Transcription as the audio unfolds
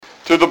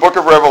to the book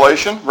of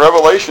Revelation.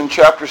 Revelation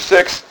chapter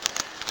 6,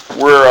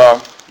 where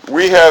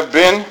we have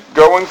been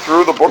going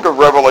through the book of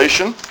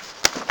Revelation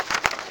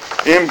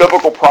in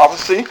biblical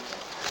prophecy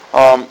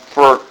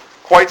for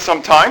quite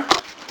some time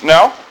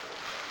now.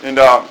 And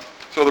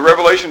so the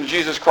revelation of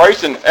Jesus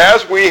Christ. And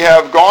as we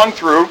have gone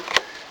through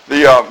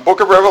the book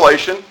of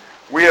Revelation,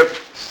 we have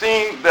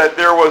seen that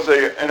there was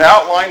an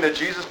outline that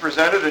Jesus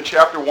presented in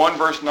chapter 1,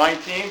 verse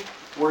 19,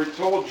 where he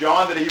told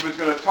John that he was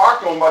going to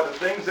talk to him about the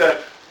things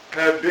that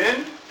have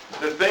been,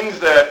 the things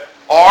that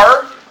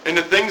are, and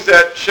the things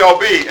that shall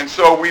be. And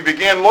so we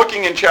began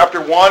looking in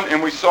chapter 1,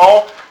 and we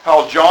saw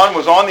how John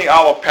was on the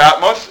Isle of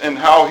Patmos and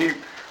how he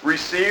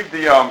received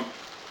the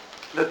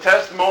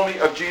testimony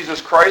of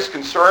Jesus Christ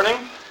concerning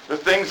the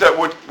things that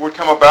would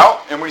come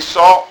about. And we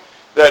saw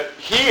that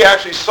he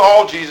actually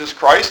saw Jesus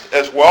Christ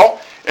as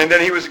well. And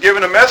then he was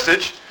given a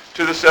message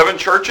to the 7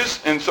 churches.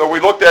 And so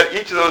we looked at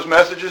each of those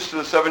messages to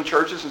the 7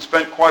 churches and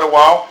spent quite a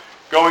while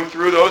going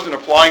through those and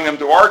applying them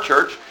to our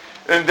church.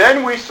 And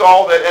then we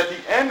saw that at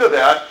the end of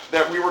that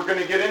we were going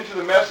to get into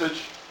the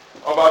message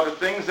about the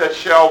things that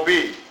shall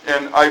be.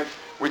 And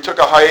we took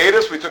a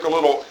hiatus, we took a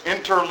little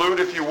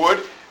interlude, if you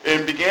would,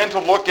 and began to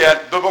look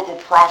at biblical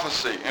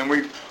prophecy. And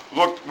we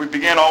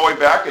began all the way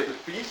back at the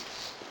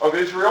feasts of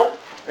Israel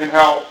and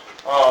how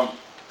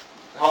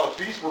the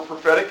feasts were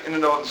prophetic in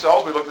and of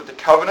themselves. We looked at the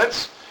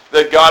covenants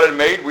that God had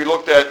made. We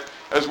looked at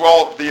as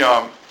well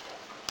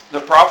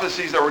the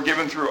prophecies that were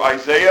given through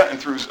Isaiah and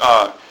through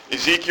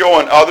Ezekiel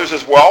and others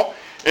as well.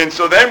 And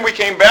so then we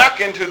came back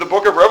into the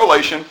book of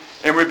Revelation,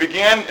 and we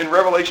began in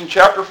Revelation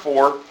chapter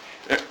 4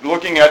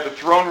 looking at the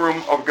throne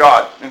room of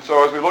God. And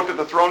so as we looked at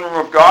the throne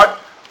room of God,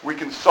 we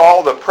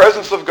saw the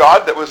presence of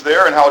God that was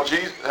there and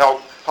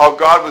how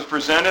God was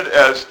presented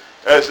as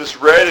this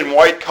red and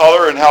white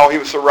color, and how he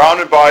was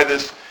surrounded by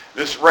this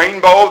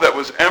rainbow that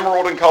was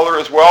emerald in color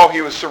as well.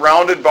 He was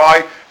surrounded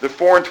by the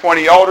 4 and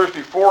 20 elders.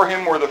 Before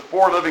him were the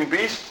 4 living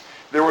beasts.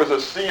 There was a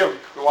sea of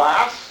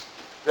glass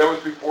that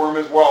was before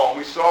him as well. And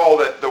we saw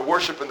that the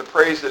worship and the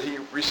praise that he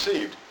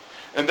received.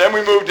 And then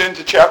we moved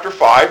into chapter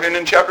 5. And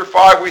in chapter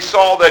 5 we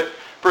saw that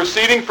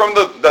proceeding from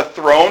the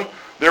throne,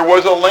 there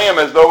was a lamb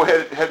as though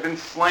it had been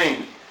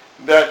slain.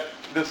 That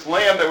this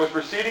lamb that was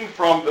proceeding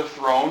from the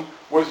throne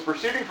was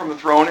proceeding from the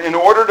throne in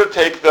order to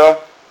take the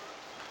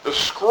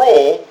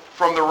scroll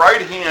from the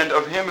right hand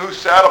of him who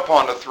sat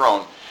upon the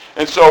throne.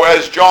 And so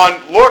as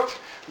John looked,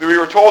 we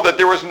were told that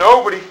there was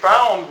nobody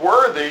found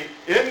worthy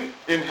in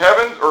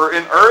heaven or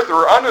in earth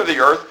or under the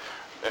earth.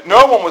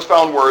 No one was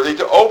found worthy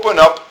to open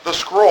up the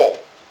scroll.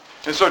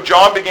 And so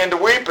John began to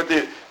weep, but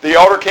the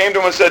elder came to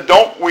him and said,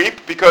 "Don't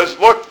weep, because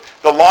look,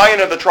 the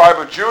Lion of the tribe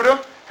of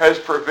Judah has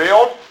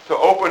prevailed to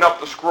open up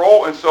the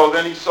scroll." And so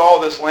then he saw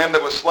this lamb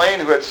that was slain,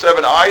 who had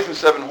 7 eyes and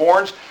 7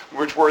 horns,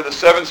 which were the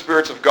 7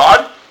 spirits of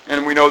God.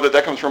 And we know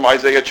that comes from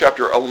Isaiah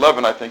chapter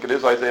 11, I think it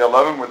is, Isaiah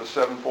 11, where the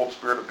 7-fold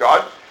Spirit of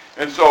God.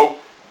 And so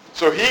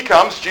he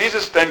comes,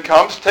 Jesus then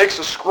comes, takes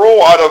the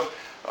scroll out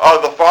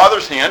of the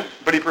Father's hand,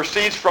 but he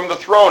proceeds from the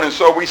throne. And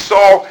so we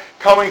saw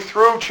coming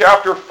through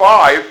chapter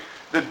 5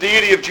 the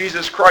deity of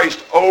Jesus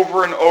Christ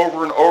over and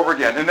over and over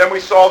again. And then we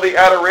saw the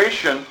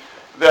adoration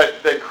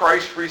that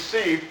Christ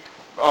received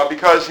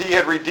because he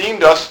had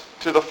redeemed us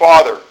to the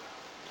Father.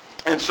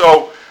 And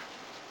so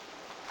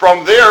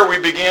from there we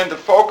began to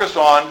focus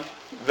on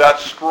that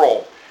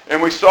scroll.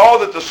 And we saw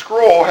that the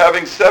scroll,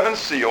 having 7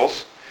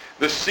 seals,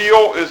 the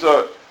seal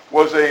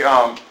was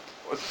a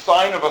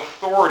sign of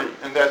authority,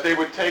 and that they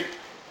would take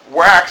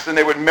wax and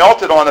they would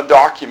melt it on a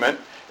document,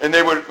 and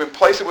they would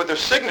place it with their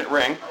signet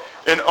ring,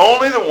 and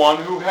only the one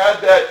who had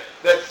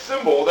that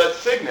symbol, that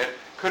signet,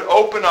 could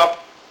open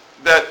up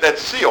that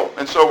seal.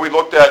 And so we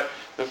looked at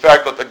the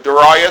fact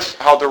that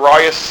how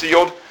Darius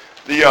sealed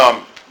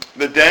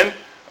the den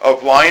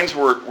of lions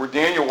where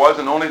Daniel was,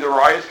 and only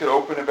Darius could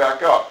open it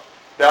back up.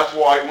 That's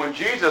why when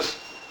Jesus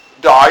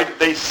died,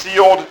 they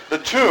sealed the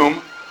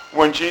tomb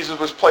when Jesus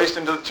was placed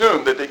into the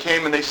tomb, that they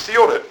came and they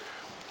sealed it.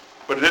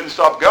 But it didn't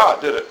stop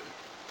God, did it?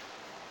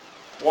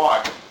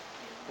 Why?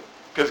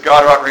 Because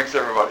God outranks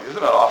everybody.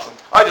 Isn't that awesome?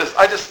 I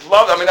just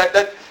love it. I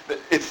mean,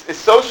 it's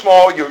so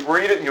small, you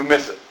read it and you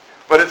miss it.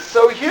 But it's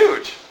so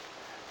huge.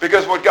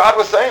 Because what God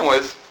was saying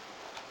was,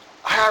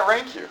 I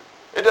outrank you.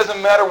 It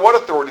doesn't matter what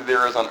authority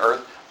there is on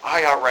earth,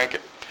 I outrank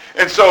it.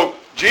 And so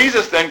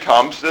Jesus then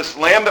comes, this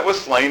lamb that was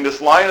slain,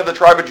 this Lion of the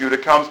tribe of Judah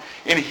comes,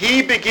 and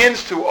he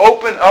begins to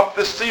open up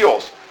the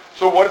seals.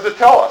 So what does it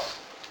tell us?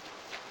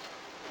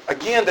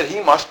 Again, that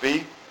he must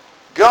be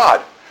God,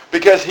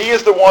 because he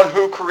is the one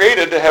who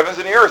created the heavens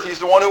and the earth. He's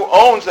the one who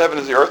owns the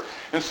heavens and the earth.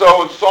 And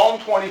so in Psalm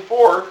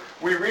 24,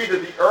 we read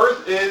that the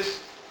earth is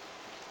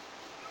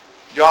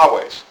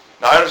Yahweh's.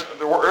 Now,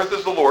 the earth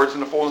is the Lord's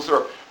and the fullness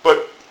thereof.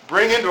 But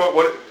bring into it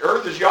what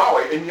earth is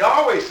Yahweh. And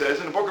Yahweh says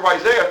in the book of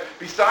Isaiah,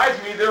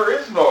 besides me there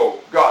is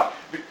no God.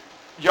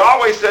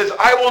 Yahweh says,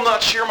 I will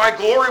not share my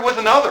glory with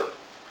another.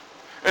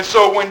 And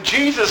so when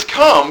Jesus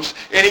comes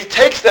and he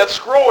takes that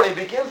scroll and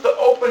he begins to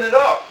open it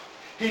up,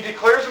 he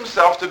declares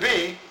himself to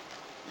be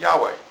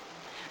Yahweh.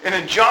 And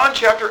in John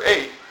chapter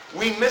 8,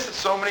 We miss it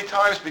so many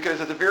times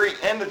because at the very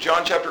end of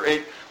John chapter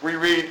 8, we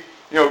read,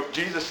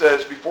 Jesus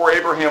says, before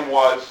Abraham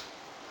was,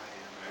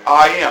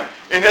 I am.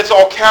 And it's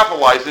all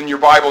capitalized in your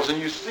Bibles, and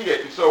you see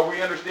it. And so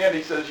we understand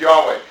he says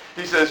Yahweh.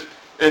 He says,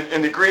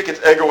 in the Greek, it's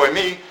ego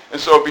eimi. And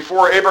so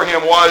before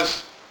Abraham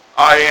was,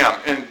 I am.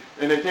 And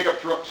they take up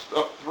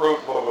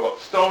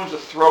stones to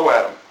throw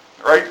at him.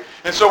 Right?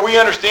 And so we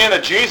understand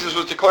that Jesus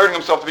was declaring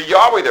himself to be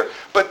Yahweh there.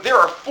 But there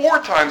are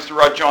 4 times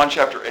throughout John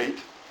chapter 8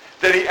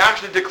 that he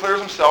actually declares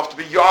himself to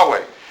be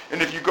Yahweh.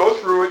 And if you go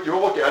through it,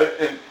 you'll look at it,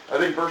 and I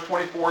think verse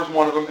 24 is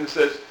one of them, and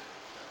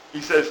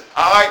he says,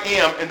 I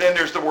am, and then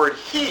there's the word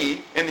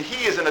he, and the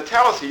he is in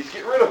italics.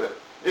 Get rid of it.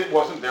 It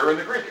wasn't there in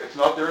the Greek. It's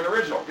not there in the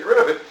original. Get rid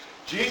of it.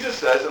 Jesus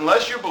says,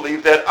 unless you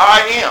believe that I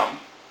am,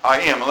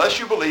 unless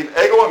you believe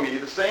ego eimi,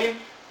 the same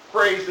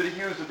phrase that he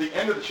used at the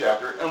end of the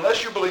chapter,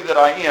 unless you believe that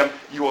I am,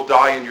 you will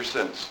die in your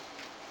sins.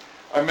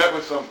 I met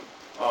with some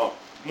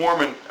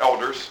Mormon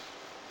elders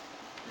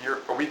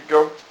a week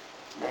ago.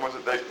 When was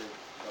it?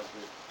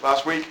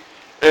 Last week.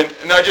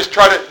 And I just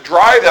try to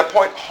drive that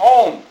point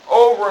home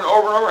over and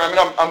over and over. I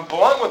mean, I'm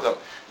blunt with them.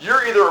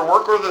 You're either a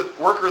worker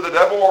of the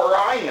devil or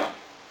I am.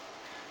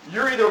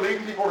 You're either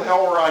leading people to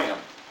hell or I am.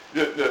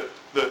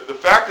 The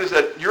fact is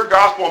that your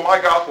gospel and my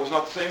gospel is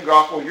not the same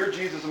gospel. Your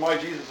Jesus and my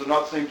Jesus is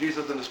not the same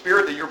Jesus. And the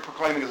spirit that you're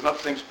proclaiming is not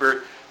the same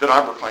spirit that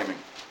I'm proclaiming.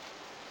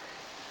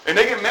 And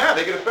they get mad.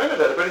 They get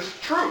offended at it. But it's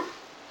the truth.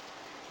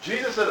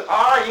 Jesus said,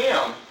 I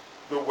am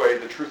the way,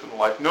 the truth, and the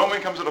life. No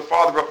man comes to the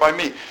Father but by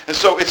me. And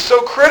so it's so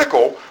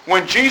critical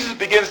when Jesus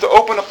begins to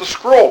open up the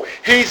scroll.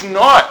 He's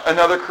not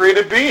another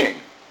created being.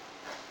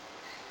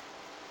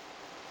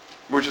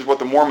 Which is what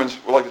the Mormons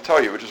would like to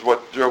tell you, which is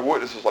what Jehovah's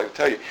Witnesses like to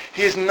tell you.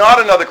 He is not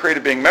another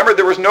created being. Remember,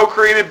 there was no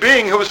created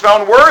being who was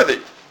found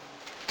worthy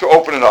to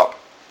open it up.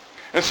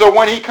 And so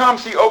when he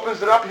comes, he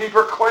opens it up and he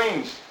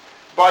proclaims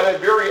by that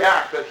very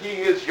act that he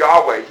is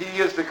Yahweh.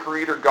 He is the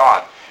creator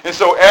God. And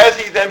so as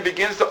he then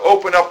begins to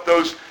open up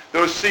those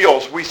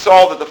seals, we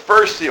saw that the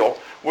first seal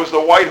was the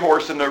white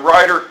horse, and the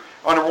rider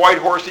on the white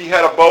horse, he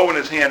had a bow in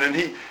his hand, and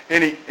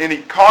he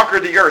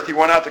conquered the earth. He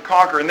went out to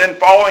conquer. And then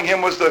following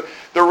him was the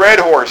red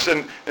horse,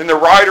 and the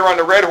rider on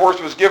the red horse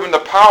was given the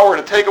power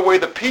to take away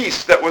the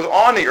peace that was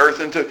on the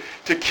earth and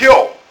to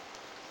kill.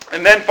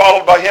 And then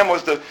followed by him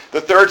was the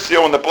third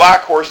seal and the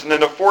black horse, and then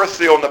the fourth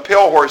seal and the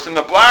pale horse. And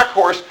the black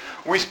horse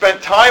we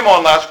spent time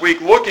on last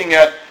week looking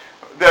at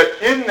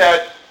that in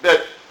that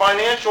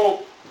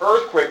financial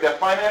earthquake, that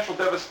financial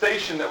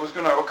devastation that was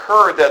going to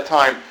occur at that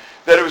time,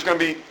 that it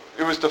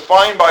was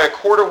defined by a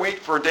quart of wheat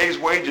for a day's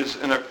wages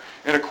and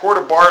a quart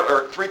of barley,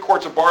 or 3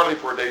 quarts of barley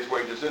for a day's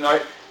wages. And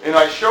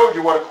I showed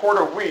you what a quart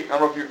of wheat, I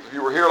don't know if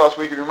you were here last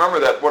week, if you remember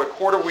that, what a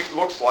quart of wheat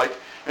looks like,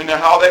 and then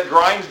how that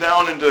grinds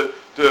down into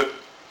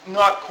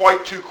not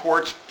quite 2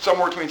 quarts,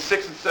 somewhere between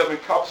 6 and 7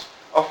 cups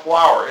of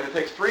flour. And it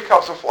takes 3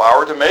 cups of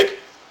flour to make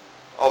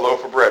a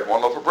loaf of bread,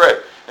 1 loaf of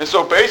bread. And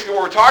so basically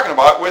what we're talking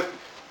about with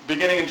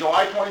beginning in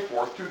July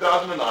 24th,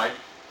 2009,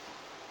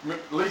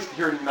 at least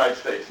here in the United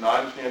States. Now I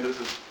understand this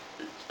is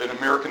an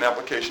American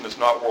application. It's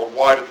not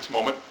worldwide at this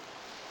moment.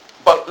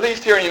 But at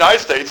least here in the United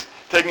States,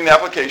 taking the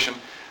application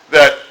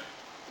that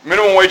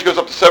minimum wage goes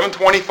up to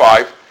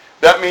 $7.25.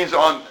 That means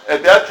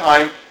at that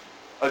time,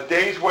 a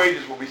day's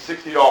wages will be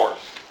 $60.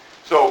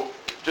 So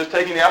just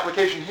taking the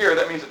application here,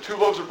 that means that 2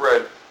 loaves of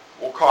bread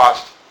will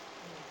cost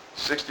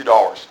 $60.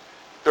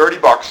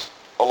 $30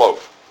 a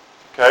loaf.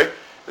 Okay?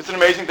 It's an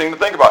amazing thing to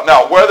think about.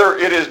 Now, whether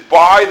it is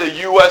by the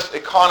U.S.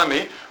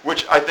 economy,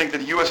 which I think that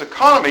the U.S.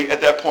 economy at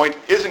that point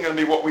isn't going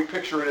to be what we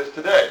picture it as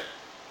today.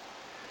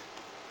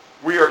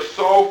 We are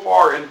so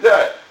far in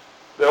debt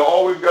that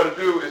all we've got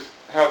to do is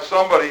have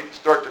somebody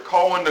start to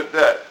call into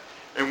debt,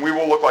 and we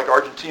will look like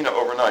Argentina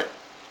overnight.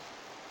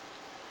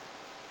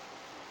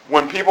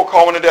 When people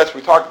call into debts,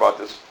 we talked about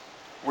this,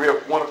 we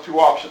have one of 2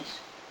 options.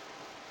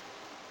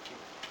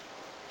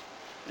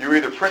 You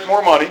either print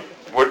more money.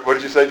 What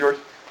did you say, George?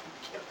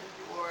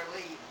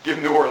 Give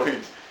New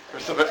Orleans.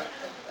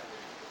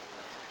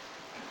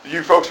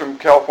 You folks from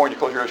California,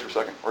 close your eyes for a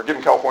second. Or give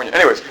them California.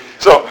 Anyways,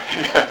 so,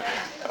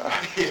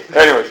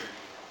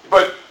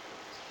 but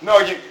no,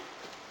 you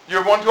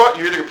have one thought.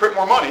 You either print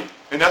more money,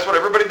 and that's what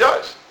everybody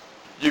does.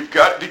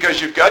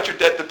 Because you've got your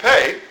debt to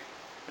pay,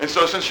 and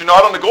so since you're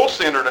not on the gold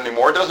standard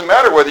anymore, it doesn't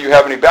matter whether you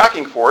have any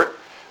backing for it.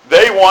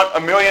 They want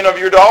 $1 million of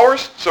your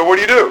dollars, so what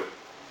do?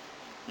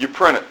 You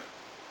print it.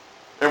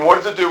 And what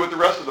does it do with the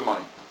rest of the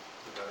money?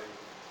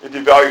 It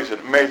devalues it.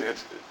 Amazing.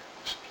 It's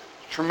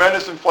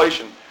tremendous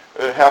inflation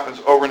that happens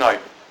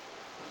overnight.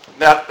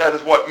 That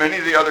is what many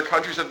of the other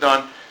countries have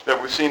done, that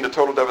we've seen the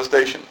total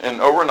devastation. And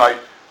overnight,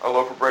 a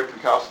loaf of bread can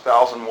cost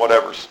 1,000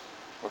 whatevers.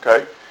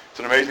 Okay? It's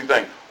an amazing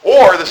thing.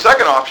 Or the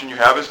second option you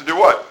have is to do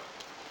what?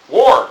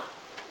 War.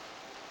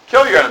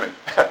 Kill your enemy.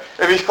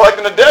 If he's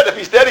collecting the debt, if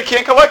he's dead, he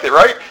can't collect it,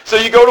 right? So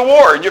you go to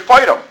war and you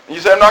fight him. And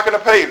you say, I'm not going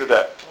to pay you the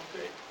debt.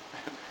 Okay.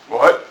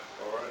 What?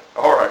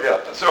 All right, yeah.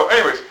 So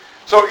anyways,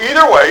 so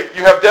either way,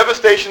 you have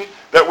devastation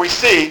that we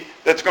see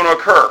that's going to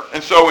occur.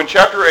 And so in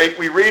chapter 8,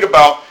 we read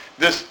about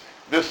this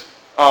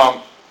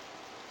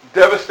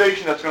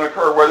devastation that's going to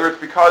occur, whether it's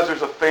because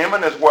there's a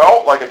famine as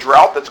well, like a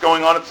drought that's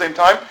going on at the same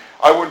time.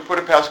 I wouldn't put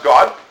it past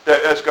God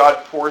that as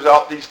God pours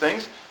out these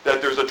things,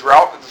 that there's a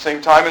drought at the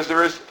same time as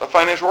there is a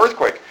financial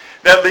earthquake.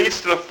 That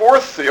leads to the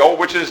fourth seal,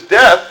 which is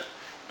death.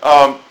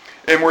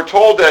 And we're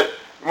told that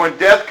when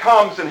death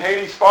comes and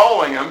Hades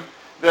following him,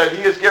 that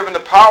he is given the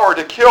power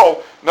to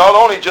kill, not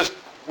only just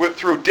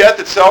through death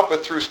itself,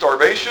 but through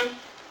starvation,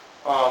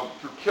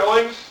 through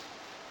killings.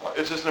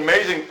 It's just an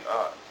amazing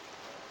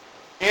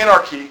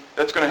anarchy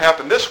that's going to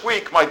happen. This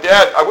week, my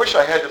dad, I wish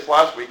I had this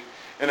last week,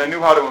 and I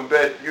knew how to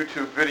embed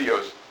YouTube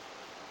videos.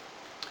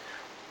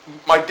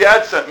 My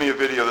dad sent me a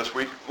video this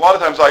week. A lot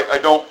of times I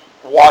don't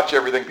watch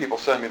everything people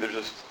send me. There's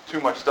just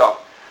too much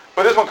stuff.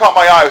 But this one caught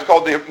my eye. It's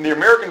called the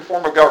American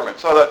Form of Government.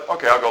 So I thought,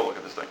 okay, I'll go look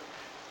at this thing.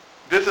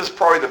 This is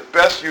probably the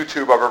best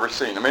YouTube I've ever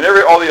seen. I mean,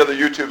 all the other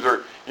YouTubes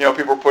are,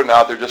 people are putting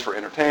out there just for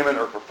entertainment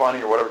or for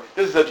funny or whatever.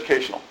 This is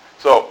educational.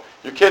 So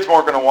your kids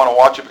weren't going to want to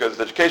watch it because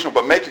it's educational,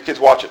 but make your kids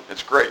watch it.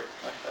 It's great.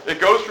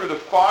 It goes through the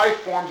 5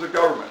 forms of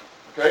government.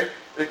 Okay?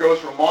 It goes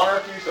from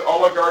monarchies to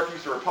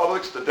oligarchies to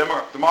republics to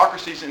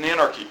democracies and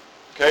anarchy.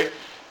 Okay?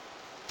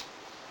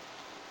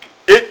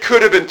 It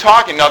could have been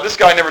talking, now this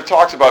guy never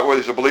talks about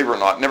whether he's a believer or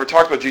not, never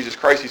talks about Jesus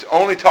Christ. He's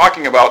only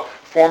talking about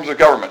forms of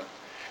government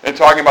and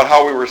talking about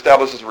how we were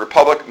established as a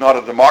republic, not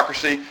a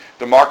democracy.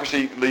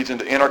 Democracy leads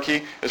into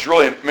anarchy. It's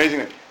really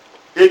amazing.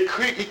 He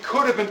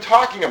could have been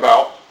talking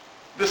about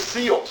the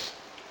seals.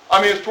 I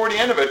mean, it's toward the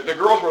end of it. The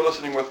girls were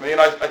listening with me, and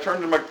I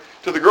turned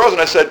to the girls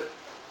and I said,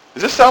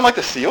 does this sound like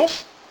the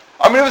seals?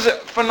 I mean, it was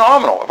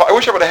phenomenal. I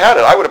wish I would have had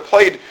it. I would have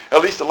played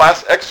at least the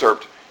last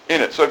excerpt in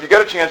it. So if you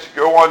get a chance,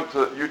 go on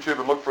to YouTube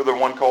and look for the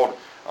one called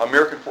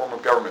American Form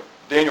of Government.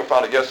 Daniel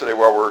found it yesterday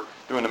while we're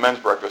doing the men's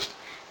breakfast.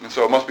 And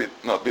so it must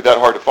not be that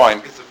hard to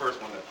find. It's the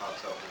first one that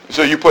pops up.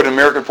 So you put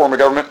American Form of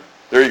Government?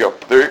 There you go.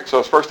 So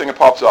it's the first thing that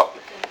pops up.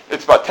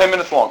 It's about 10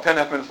 minutes long, 10 and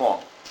a half minutes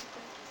long.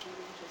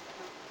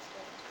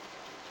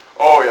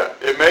 Oh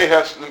yeah, it may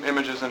have some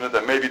images in it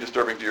that may be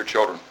disturbing to your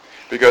children.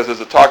 Because as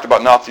it talked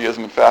about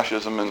Nazism and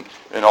fascism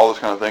and all those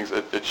kind of things,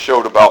 it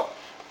showed about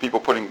people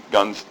putting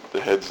guns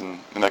to heads and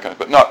that kind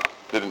of,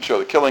 they didn't show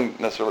the killing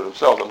necessarily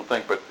themselves, I don't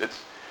think, but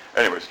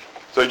anyways.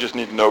 So you just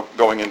need to know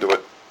going into it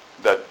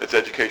that it's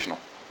educational.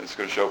 It's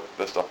going to show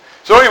that stuff.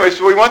 So anyways,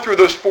 so we went through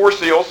those 4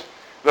 seals,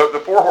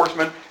 the 4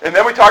 horsemen, and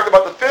then we talked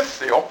about the 5th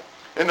seal.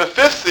 And the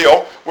 5th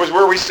seal was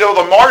where we seal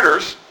the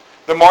martyrs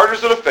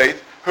of the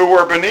faith, who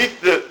were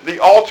beneath the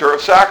altar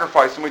of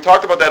sacrifice. And we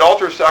talked about that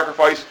altar of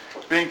sacrifice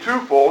being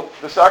twofold,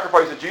 the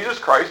sacrifice of Jesus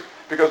Christ,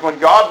 because when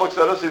God looks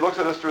at us, he looks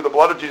at us through the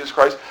blood of Jesus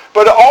Christ,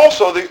 but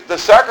also the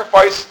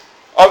sacrifice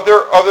of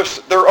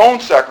their own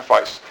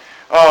sacrifice,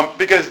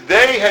 because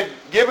they had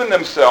given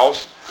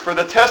themselves for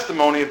the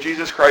testimony of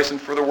Jesus Christ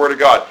and for the Word of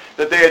God,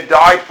 that they had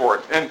died for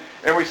it.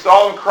 And we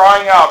saw them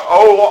crying out,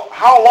 "Oh,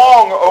 how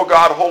long, O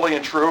God, holy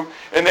and true?"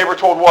 And they were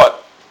told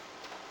what?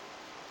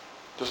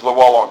 Just a little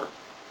while longer.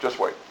 Just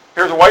wait.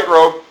 Here's a white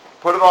robe.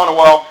 Put it on a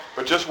while,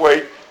 but just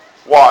wait.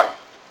 Why?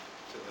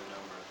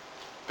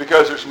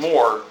 Because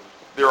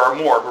there are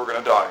more who are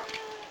going to die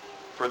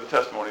for the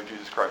testimony of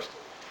Jesus Christ.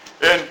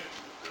 And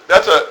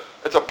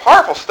it's a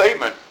powerful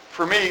statement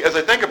for me as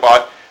I think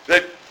about it,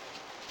 that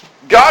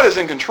God is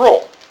in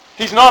control.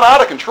 He's not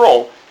out of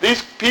control.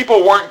 These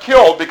people weren't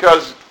killed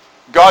because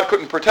God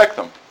couldn't protect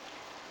them.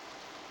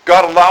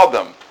 God allowed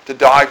them to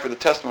die for the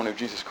testimony of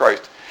Jesus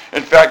Christ.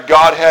 In fact,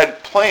 God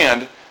had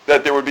planned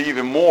that there would be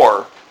even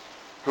more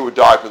who would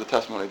die for the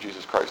testimony of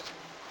Jesus Christ.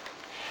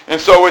 And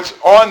so it's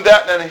on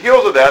that and the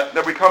heels of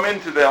that we come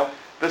into the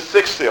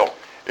 6th seal.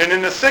 And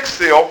in the 6th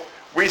seal,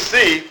 we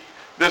see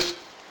this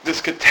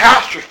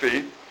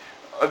catastrophe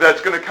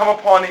that's going to come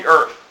upon the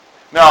earth.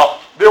 Now,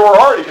 there were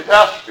already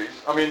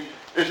catastrophes. I mean,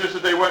 it's just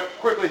that they went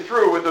quickly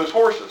through with those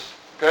horses.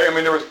 Okay? I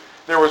mean,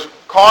 there was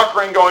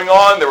conquering going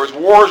on. There was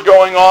wars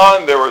going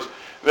on. There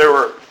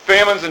were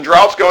famines and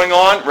droughts going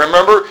on.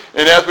 Remember?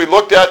 And as we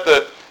looked at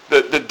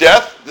the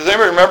death, does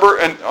anybody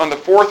remember on the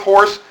 4th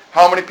horse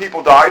how many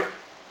people died?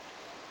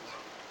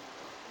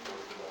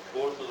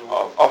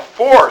 A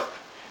fourth.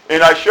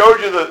 And I showed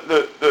you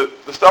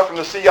the stuff from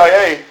the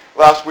CIA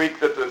last week,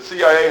 that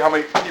how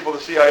many people the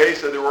CIA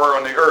said there were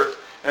on the earth,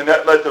 and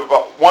that led to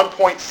about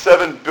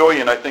 1.7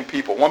 billion, I think,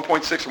 people.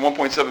 1.6 or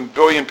 1.7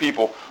 billion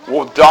people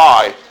will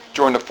die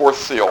during the 4th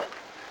seal.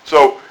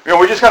 So,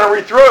 we just kind of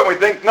read through it and we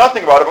think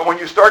nothing about it, but when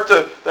you start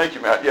to, thank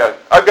you, Matt, yeah,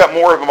 I've got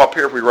more of them up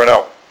here if we run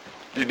out.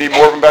 Do you need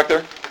more of them back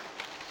there?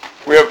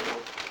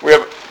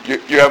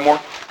 You have more?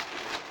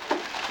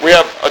 We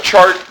have a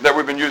chart that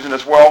we've been using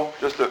as well,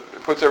 just to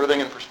it puts everything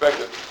in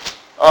perspective.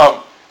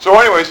 So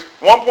anyways,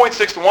 1.6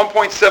 to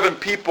 1.7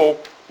 people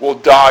will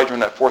die during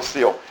that 4th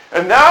seal.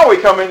 And now we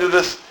come into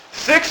this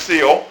 6th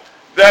seal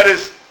that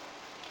is,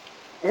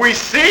 we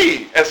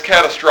see as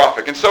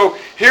catastrophic. And so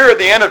here at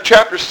the end of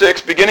chapter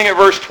 6, beginning at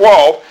verse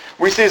 12,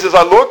 we see, it says,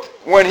 "I looked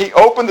when he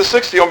opened the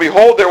 6th seal, and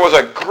behold, there was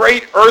a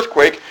great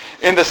earthquake,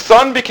 and the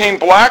sun became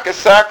black as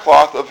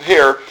sackcloth of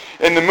hair,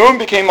 and the moon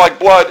became like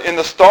blood, and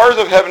the stars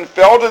of heaven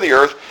fell to the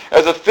earth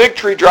as a fig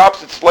tree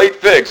drops its late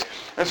figs."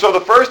 And so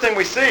the first thing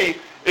we see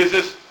is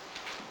this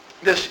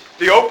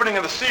the opening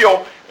of the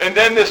seal, and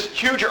then this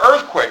huge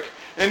earthquake.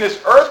 And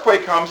this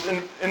earthquake comes,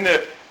 and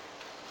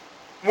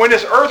when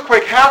this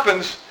earthquake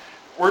happens,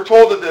 we're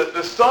told that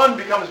the sun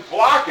becomes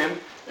blackened,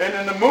 and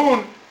then the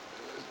moon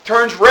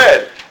turns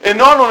red. And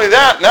not only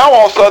that, now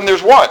all of a sudden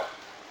there's what?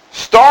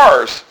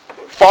 Stars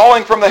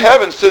falling from the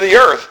heavens to the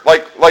earth,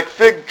 like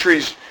fig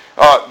trees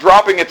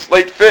dropping its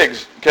late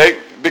figs, okay?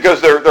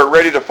 Because they're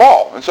ready to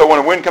fall. And so when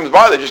a wind comes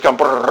by, they just come,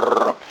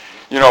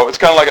 it's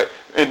kind of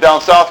like,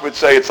 down south we'd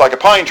say it's like a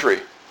pine tree,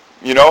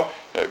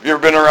 Have you ever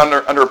been around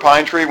under a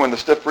pine tree when the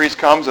stiff breeze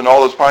comes and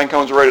all those pine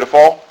cones are ready to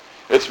fall?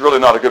 It's really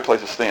not a good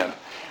place to stand.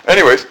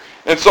 Anyways,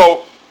 and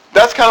so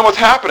that's kind of what's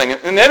happening.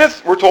 And then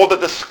we're told that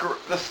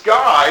the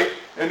sky,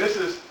 and this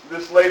is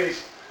this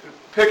lady's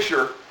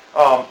picture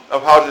of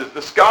how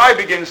the sky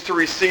begins to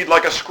recede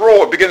like a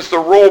scroll. It begins to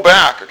roll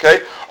back,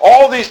 okay?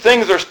 All these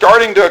things are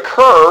starting to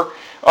occur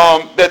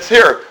that's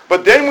here.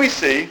 But then we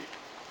see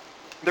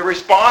the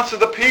response of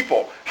the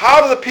people.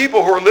 How do the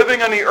people who are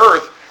living on the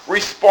earth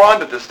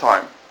respond at this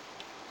time?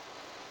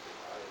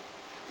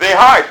 They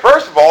hide.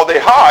 First of all, they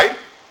hide.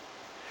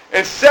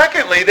 And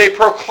secondly, they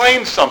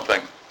proclaim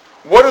something.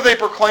 What are they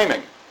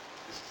proclaiming?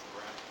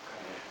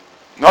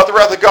 Not the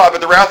wrath of God,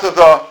 but the wrath of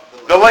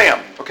the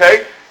Lamb.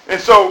 Okay? And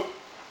so,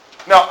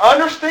 now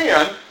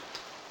understand,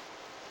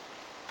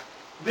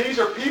 these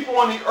are people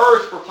on the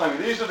earth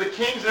proclaiming. These are the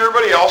kings and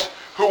everybody else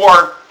who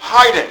are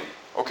hiding.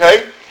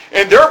 Okay?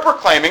 And they're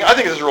proclaiming, I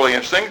think this is really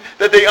interesting,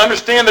 that they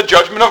understand the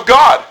judgment of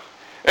God.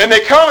 And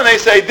they come and they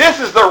say, this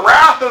is the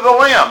wrath of the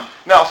Lamb.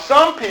 Now,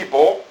 some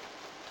people,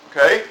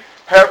 okay,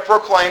 have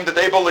proclaimed that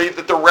they believe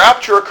that the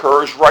rapture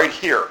occurs right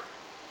here.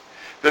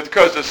 That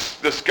because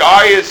the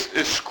sky is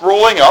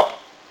scrolling up,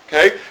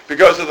 okay,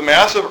 because of the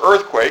massive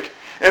earthquake,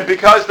 and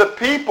because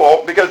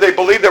because they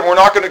believe that we're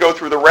not going to go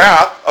through the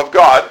wrath of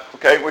God,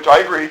 okay, which I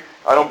agree,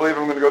 I don't believe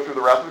I'm going to go through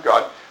the wrath of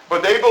God,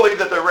 but they believe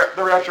that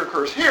the rapture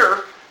occurs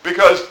here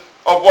because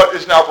of what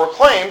is now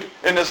proclaimed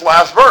in this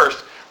last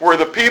verse, where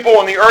the people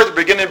on the earth are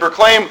beginning to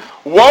proclaim,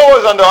 woe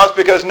is unto us,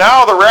 because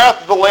now the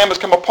wrath of the Lamb has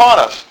come upon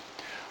us.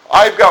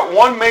 I've got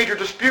one major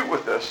dispute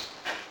with this,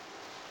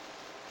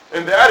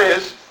 and that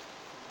is,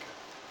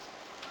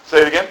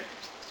 say it again.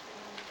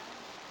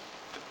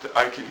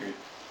 I keep hearing.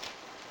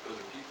 Those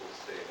are people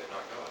saying it,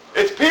 not God.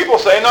 It's people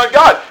saying, not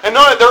God. And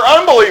they're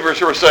unbelievers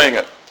who are saying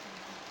it.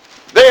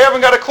 They haven't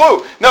got a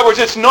clue. In other words,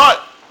 it's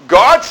not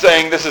God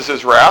saying this is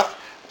his wrath.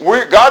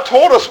 God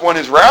told us when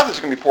his wrath is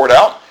going to be poured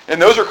out, and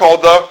those are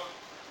called the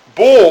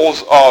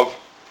bowls of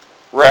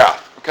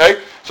wrath.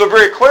 Okay? So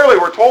very clearly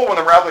we're told when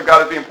the wrath of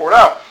God is being poured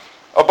out.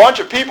 A bunch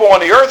of people on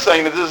the earth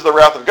saying that this is the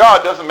wrath of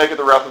God doesn't make it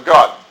the wrath of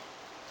God.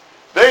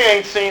 They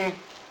ain't seen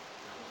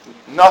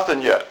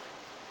nothing yet.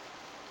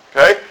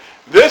 Okay?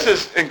 This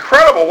is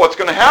incredible what's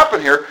going to happen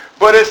here,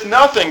 but it's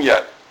nothing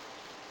yet.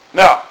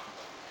 Now,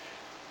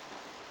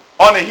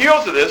 on the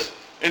heels of this,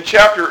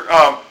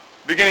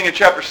 beginning in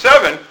chapter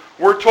 7,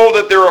 we're told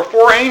that there are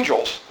 4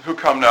 angels who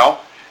come now,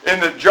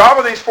 and the job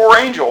of these 4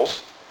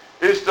 angels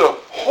is to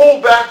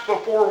hold back the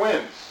 4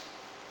 winds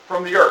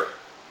from the earth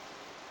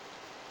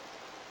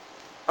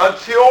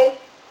until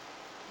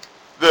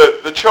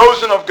the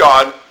chosen of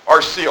God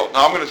are sealed.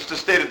 Now I'm going to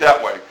just state it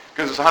that way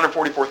because it's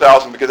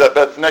 144,000, because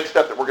that's the next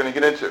step that we're going to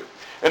get into.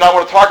 And I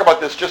want to talk about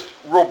this just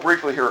real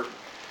briefly here,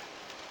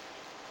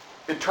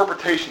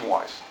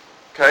 interpretation-wise.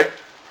 Okay?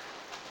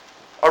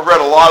 I've read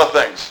a lot of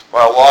things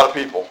by a lot of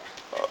people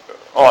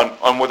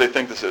on what they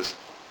think this is.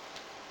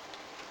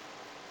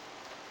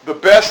 The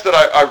best that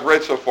I've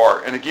read so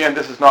far, and again,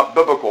 this is not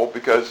biblical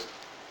because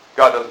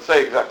God doesn't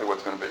say exactly what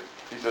it's going to be.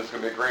 He says it's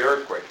going to be a great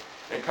earthquake.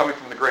 And coming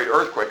from the great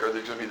earthquake are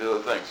going to be the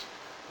other things.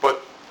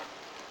 But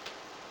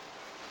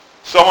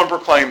someone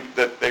proclaimed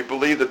that they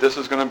believe that this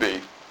is going to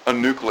be a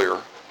nuclear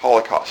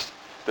holocaust,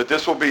 that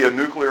this will be a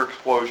nuclear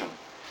explosion.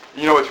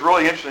 It's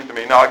really interesting to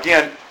me. Now,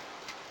 again,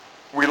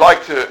 we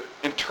like to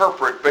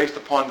interpret based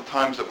upon the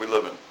times that we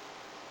live in,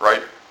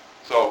 right?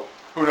 So,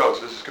 who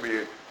knows? This could be,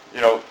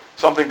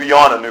 something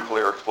beyond a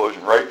nuclear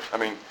explosion, right?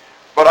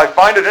 But I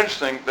find it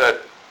interesting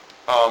that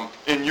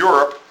in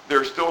Europe,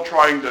 they're still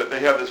they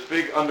have this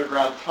big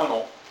underground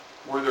tunnel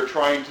where they're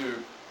trying to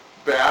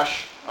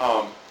bash,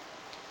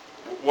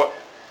 what?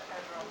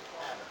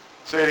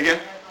 Say it again?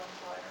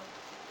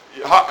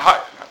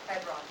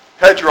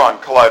 Hadron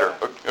Collider.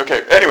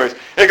 Okay, anyways,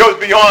 it goes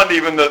beyond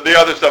even the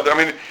other stuff.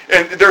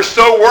 And they're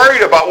so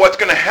worried about what's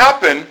going to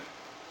happen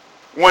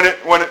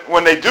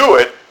when they do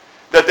it,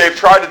 that they've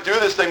tried to do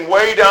this thing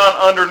way down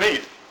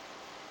underneath.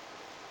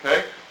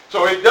 Okay?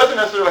 So it doesn't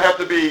necessarily have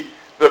to be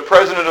the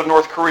president of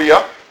North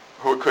Korea,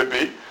 who it could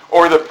be,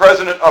 or the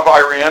president of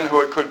Iran,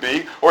 who it could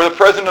be, or the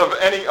president of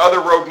any other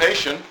rogue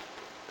nation.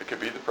 It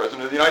could be the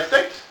president of the United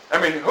States.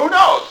 Who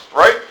knows,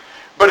 right?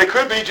 But it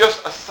could be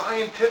just a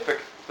scientific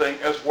thing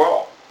as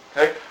well.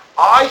 Okay?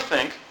 I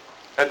think,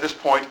 at this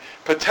point,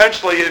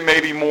 potentially it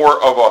may be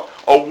more of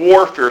a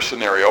warfare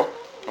scenario,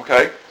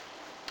 okay,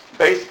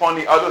 based upon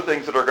the other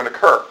things that are going to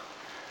occur.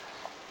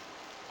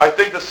 I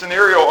think the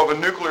scenario of a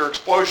nuclear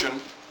explosion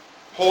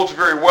holds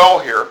very well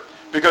here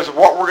because of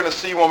what we're going to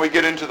see when we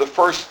get into the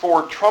first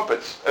 4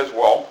 trumpets as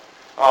well,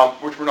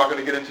 which we're not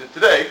going to get into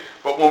today,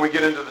 but when we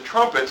get into the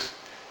trumpets,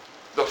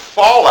 the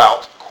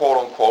fallout, quote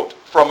unquote,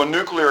 from a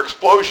nuclear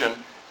explosion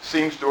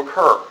seems to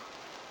occur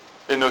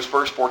in those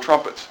first 4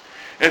 trumpets.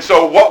 And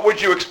so what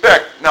would you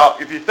expect? Now,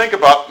 if you think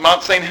about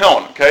Mount St.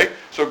 Helens, okay?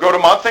 So go to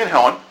Mount St.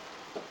 Helens,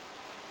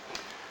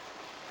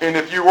 and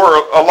if you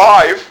were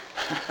alive,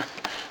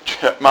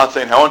 Mount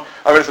St. Helens,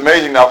 I mean, it's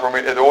amazing now for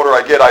me. The older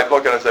I get, I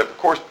look at it and say, of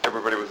course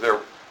everybody was there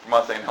for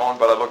Mount St. Helens,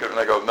 but I look at it and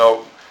I go,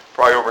 no,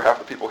 probably over half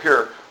the people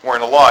here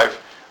weren't alive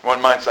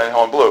when Mount St.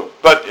 Helens blew.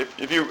 But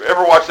if you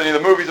ever watched any of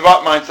the movies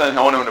about Mount St.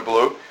 Helens when it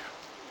blew,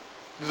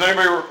 does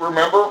anybody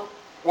remember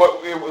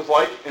what it was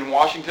like in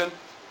Washington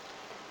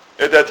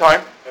at that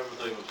time?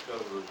 Everything was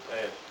covered with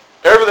ash.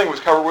 Everything was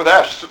covered with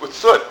ash, with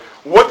soot.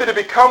 What did it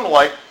become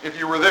like if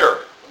you were there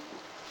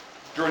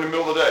during the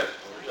middle of the day?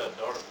 It got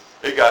dark.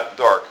 It got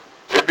dark.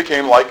 It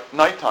became like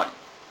nighttime.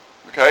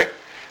 Okay?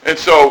 And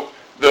so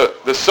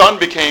the sun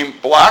became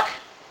black,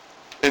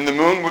 and the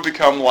moon would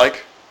become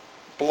like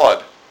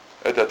blood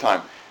at that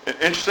time. An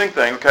interesting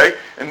thing, okay?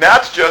 And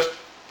that's just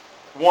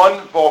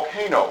one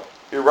volcano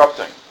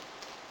erupting.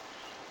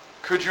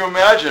 Could you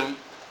imagine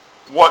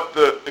what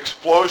the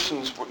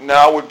explosions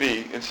now would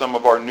be in some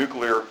of our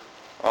nuclear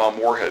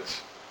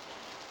warheads,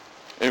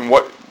 and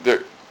what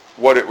the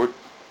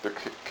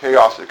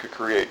chaos it could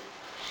create?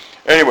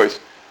 Anyways,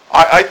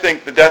 I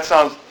think that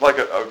sounds like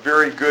a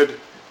very good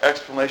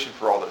explanation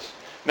for all this.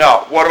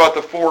 Now, what about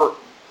the four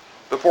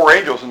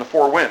angels and the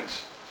 4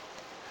 winds?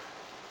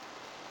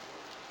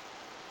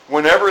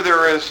 Whenever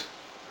there is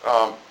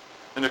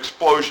an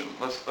explosion,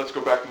 let's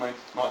go back to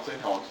Mount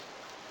St. Helens,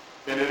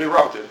 and it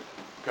erupted,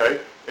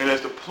 okay? And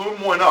as the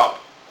plume went up,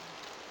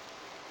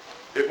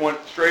 it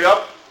went straight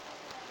up,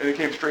 and it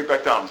came straight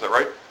back down. Is that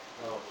right?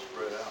 No, it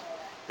spread out.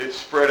 It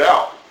spread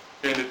out,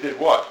 and it did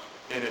what?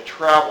 And it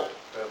traveled.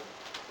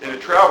 And it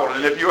traveled.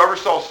 And if you ever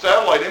saw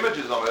satellite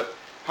images of it,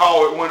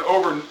 how it went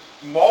over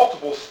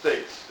multiple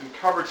states and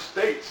covered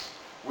states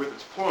with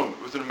its plume.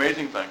 It was an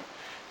amazing thing.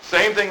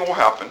 Same thing will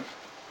happen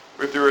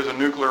if there is a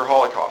nuclear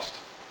holocaust.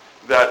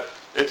 That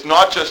it's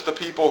not just the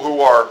people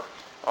who are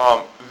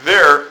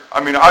there. I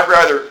mean, I'd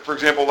rather, for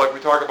example, like we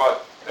talk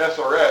about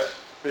SRS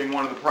being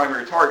one of the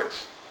primary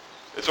targets.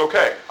 It's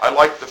okay. I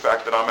like the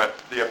fact that I'm at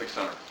the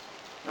epicenter.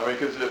 I mean,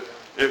 because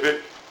if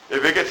it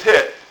gets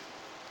hit,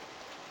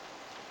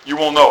 you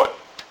won't know it.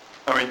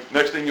 I mean,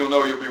 next thing you'll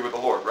know, you'll be with the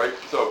Lord, right?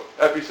 So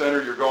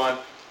epicenter, you're gone.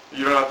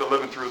 You don't have to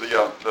live through the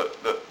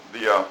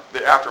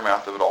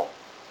aftermath of it all.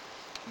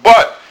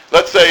 But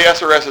let's say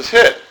SRS is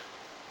hit.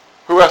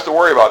 Who has to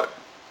worry about it?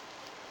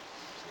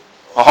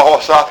 All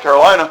of South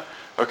Carolina,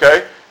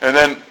 okay? And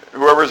then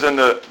whoever's in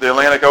the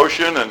Atlantic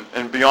Ocean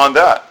and beyond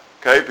that,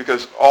 okay?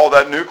 Because all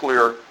that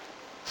nuclear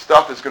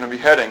stuff is going to be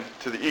heading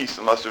to the east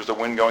unless there's a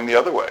wind going the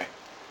other way.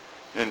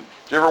 And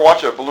did you ever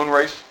watch a balloon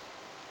race?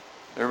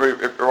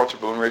 Everybody ever watch a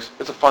balloon race?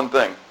 It's a fun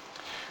thing.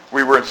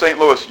 We were in St.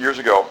 Louis years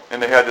ago,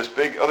 and they had this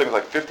big, I think it was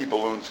like 50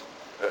 balloons.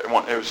 It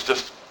was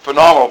just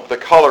phenomenal. The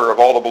color of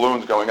all the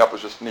balloons going up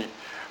was just neat.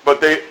 But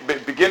they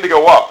begin to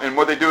go up, and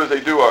what they do is they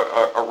do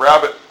a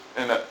rabbit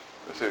in a,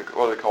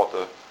 what do they call it,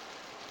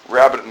 the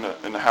rabbit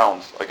in the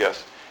hounds, I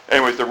guess.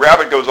 Anyways, the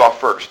rabbit goes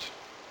off first,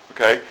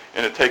 okay,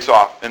 and it takes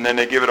off, and then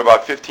they give it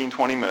about 15,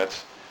 20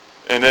 minutes,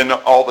 and then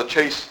all the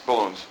chase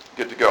balloons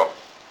get to go.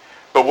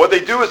 But what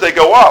they do is they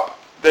go up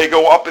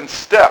in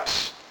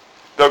steps.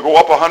 They'll go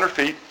up 100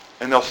 feet,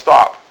 and they'll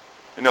stop,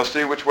 and they'll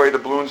see which way the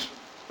balloons,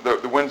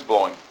 the wind's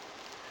blowing,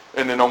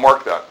 and then they'll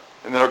mark that.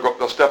 And then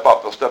they'll step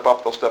up, they'll step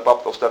up, they'll step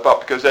up, they'll step up,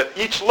 because at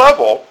each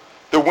level,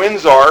 the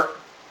winds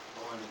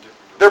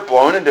they're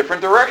blowing in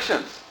different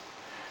directions.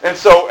 And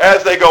so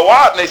as they go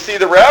out and they see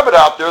the rabbit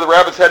out there, the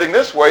rabbit's heading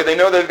this way, they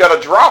know they've got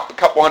to drop a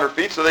couple hundred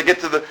feet so they get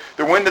to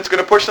the wind that's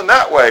going to push them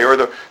that way. Or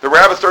the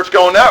rabbit starts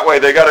going that way,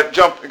 they got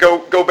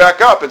to go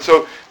back up. And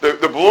so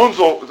the balloons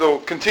will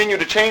continue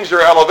to change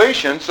their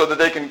elevation so that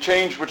they can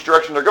change which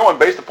direction they're going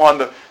based upon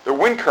the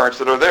wind currents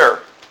that are there.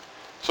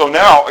 So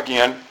now,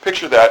 again,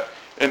 picture that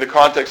in the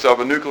context of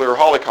a nuclear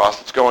holocaust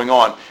that's going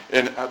on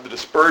and the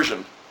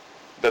dispersion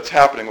that's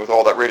happening with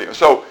all that radiation.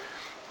 So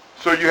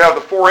you have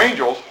the 4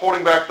 angels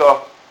holding back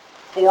the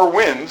 4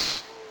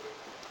 winds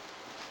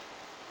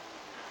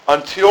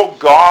until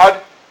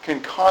God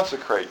can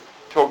consecrate,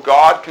 till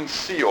God can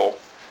seal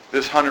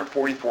this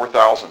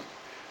 144,000.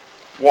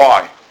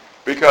 Why?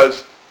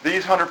 Because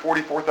these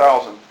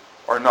 144,000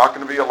 are not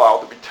going to be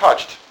allowed to be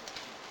touched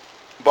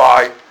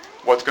by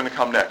what's going to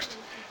come next.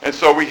 And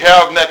so we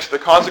have next the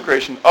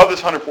consecration of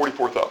this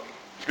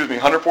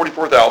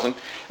 144,000.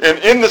 And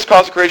in this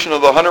consecration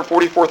of the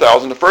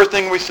 144,000, the first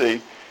thing we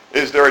see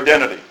is their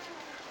identity.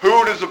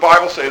 Who does the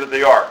Bible say that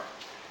they are?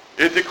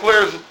 It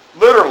declares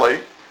literally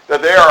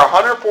that they are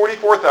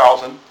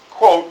 144,000,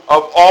 quote,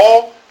 of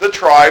all the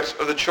tribes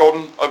of the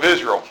children of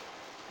Israel.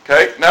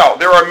 Okay? Now,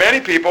 there are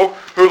many people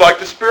who like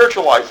to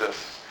spiritualize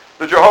this.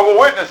 The Jehovah's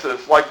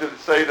Witnesses like to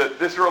say that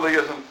this really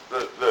isn't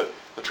the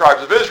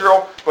tribes of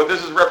Israel, but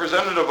this is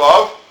representative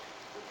of,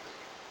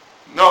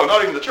 no,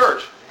 not even the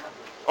church.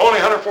 Only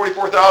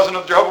 144,000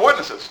 of Jehovah's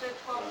Witnesses. The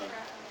 12 tribes.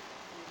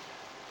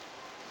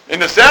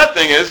 And the sad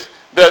thing is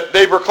that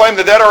they proclaimed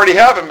that already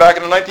happened back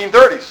in the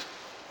 1930s.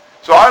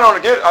 So I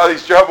don't get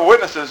these Jehovah's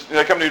Witnesses,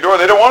 they come to your door,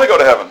 they don't want to go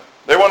to heaven.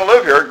 They want to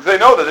live here because they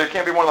know that there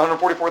can't be one of the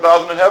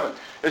 144,000 in heaven.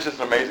 It's just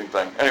an amazing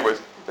thing.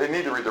 Anyways, they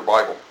need to read their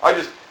Bible. I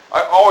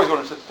always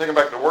want to take them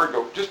back to the Word and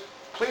go, just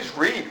please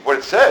read what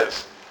it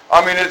says.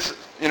 I mean, it's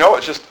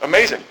just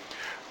amazing.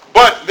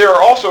 But there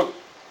are also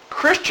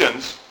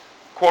Christians,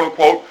 quote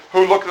unquote,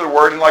 who look at the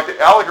Word and like to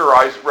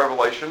allegorize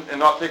Revelation and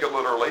not take it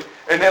literally.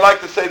 And they like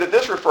to say that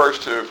this refers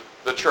to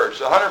the church.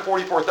 The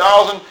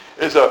 144,000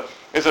 is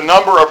a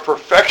number of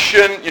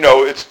perfection.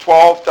 It's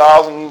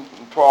 12,000,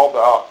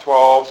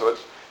 12, so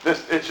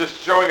it's just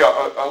showing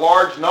a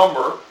large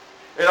number.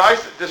 And I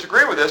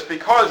disagree with this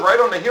because right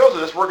on the heels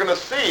of this, we're going to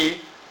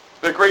see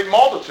the great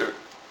multitude.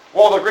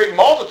 Well, the great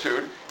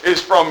multitude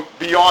is from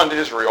beyond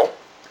Israel.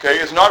 Okay,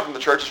 it's not from the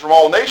church, it's from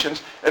all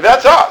nations, and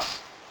that's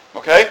us.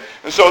 Okay?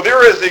 And so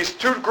there is these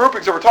two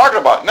groupings that we're talking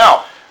about.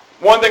 Now,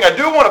 one thing I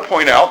do want to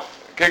point out,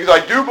 okay, because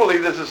I do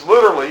believe this is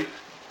literally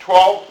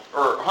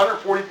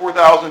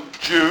 144,000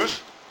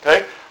 Jews,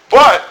 okay?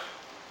 But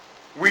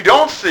we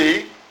don't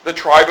see the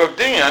tribe of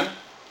Dan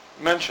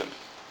mentioned.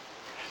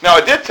 Now,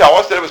 it did tell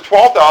us that it was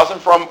 12,000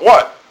 from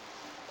what?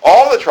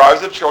 All the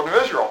tribes of the children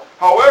of Israel.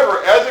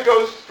 However, as it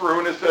goes through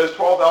and it says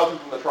 12,000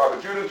 from the tribe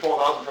of Judah,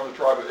 12,000 from the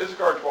tribe of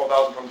Issachar,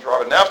 12,000 from the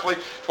tribe of Naphtali,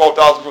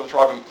 12,000 from the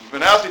tribe of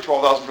Manasseh,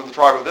 12,000 from the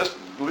tribe of this,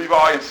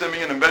 Levi and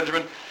Simeon and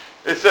Benjamin.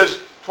 It says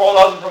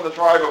 12,000 from the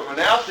tribe of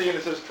Manasseh, and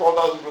it says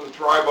 12,000 from the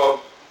tribe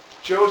of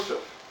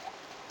Joseph.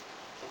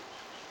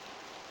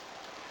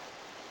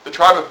 The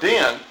tribe of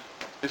Dan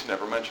is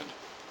never mentioned.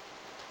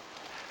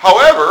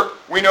 However,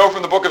 we know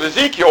from the book of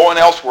Ezekiel and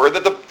elsewhere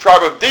that the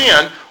tribe of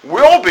Dan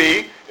will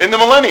be in the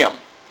millennium.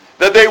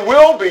 That they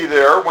will be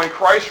there when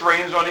Christ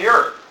reigns on the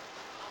earth.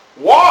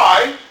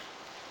 Why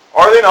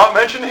are they not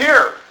mentioned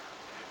here?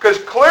 Because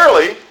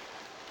clearly,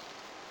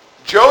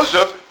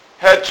 Joseph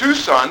had two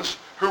sons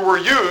who were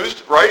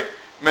used, right?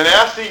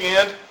 Manasseh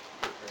and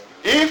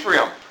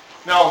Ephraim.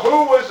 Now,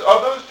 who was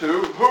of those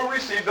two, who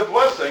received the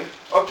blessing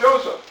of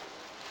Joseph?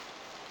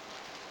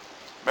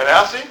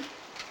 Manasseh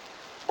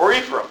or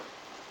Ephraim?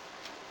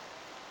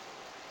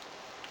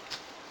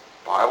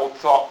 Bible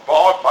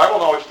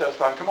knowledge test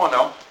time. Come on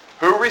now.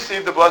 Who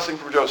received the blessing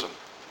from Joseph?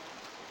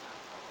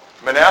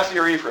 Manasseh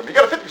or Ephraim? You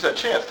got a 50%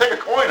 chance. Take a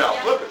coin out.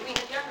 Flip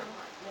it.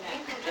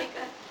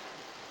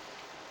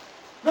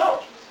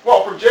 No.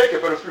 Well, from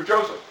Jacob, but it's through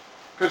Joseph.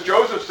 Because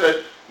Joseph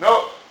said,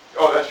 no.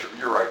 Oh, that's true.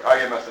 You're right. I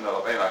am messing that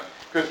up, ain't I?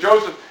 Because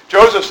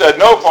Joseph said,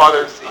 no,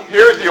 Father,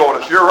 here's the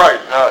oldest. You're right.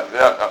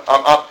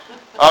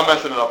 I'm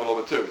messing it up a little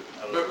bit too.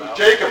 But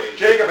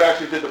Jacob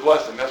actually did the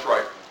blessing. That's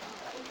right.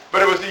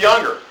 But it was the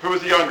younger. Who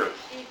was the younger?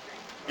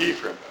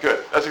 Ephraim.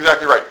 Good. That's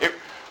exactly right.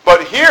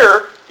 But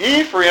here,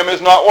 Ephraim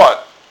is not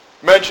what?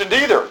 Mentioned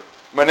either.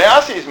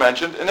 Manasseh is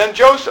mentioned, and then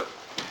Joseph.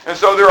 And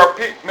so there are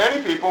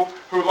many people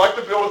who like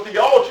to build a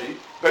theology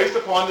based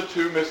upon the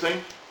two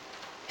missing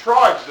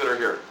tribes that are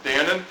here,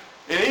 Dan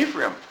and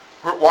Ephraim.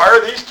 Why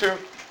are these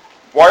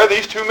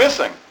two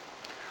missing?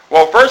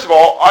 Well, first of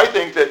all, I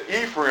think that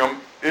Ephraim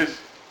is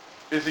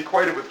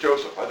equated with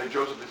Joseph. I think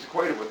Joseph is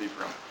equated with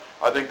Ephraim.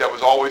 I think that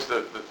was always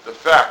the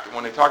fact.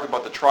 When they talked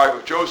about the tribe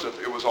of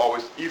Joseph, it was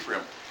always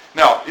Ephraim.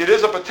 Now, it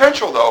is a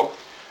potential, though,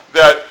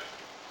 that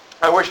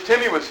I wish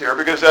Timmy was here,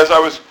 because as I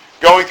was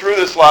going through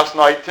this last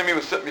night, Timmy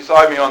was sitting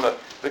beside me on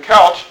the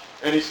couch,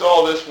 and he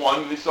saw this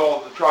one, and he saw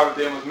the tribe of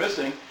Dan was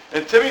missing,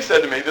 and Timmy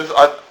said to me, this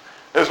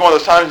was one of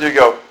those times you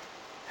go,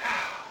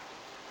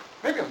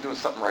 maybe I'm doing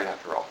something right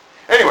after all.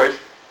 Anyways,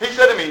 he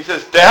said to me, he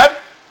says, Dad,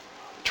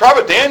 the tribe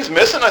of Dan's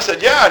missing? I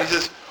said, yeah. And he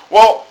says,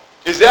 well,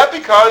 is that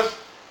because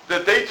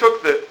that they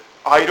took the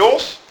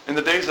idols in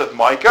the days of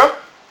Micah?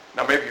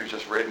 Now, maybe he was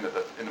just reading it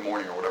in the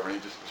morning or whatever, and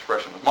he just was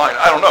fresh in his mind.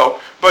 I don't know.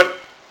 But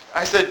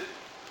I said,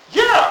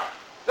 yeah,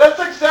 that's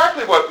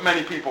exactly what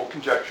many people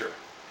conjecture,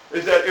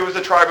 is that it was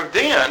the tribe of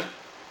Dan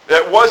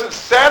that wasn't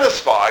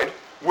satisfied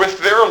with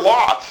their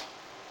lot,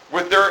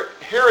 with their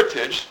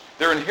heritage,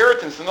 their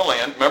inheritance in the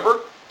land, remember?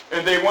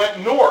 And they went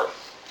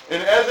north.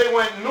 And as they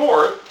went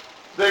north,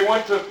 they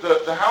went to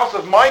the house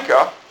of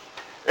Micah,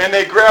 and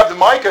they grabbed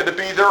Micah to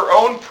be their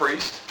own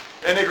priest,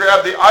 and they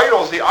grabbed the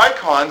idols, the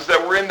icons that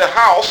were in the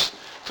house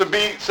to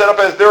be set up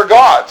as their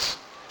gods.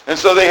 And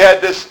so they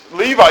had this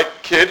Levite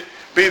kid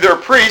be their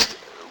priest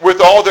with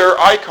all their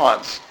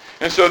icons.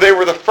 And so they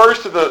were the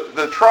first of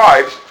the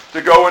tribes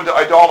to go into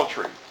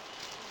idolatry.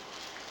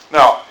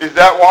 Now, is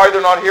that why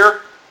they're not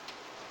here?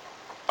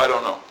 I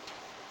don't know.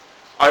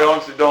 I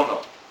honestly don't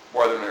know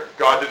why they're not here.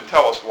 God didn't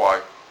tell us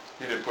why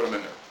he didn't put them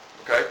in there.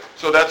 Okay?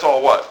 So that's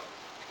all what?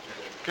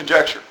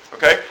 Conjecture.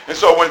 Okay? And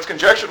so when it's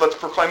conjecture, let's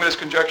proclaim it as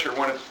conjecture.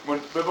 When it's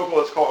biblical,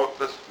 let's call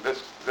it,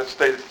 let's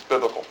state it's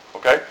biblical.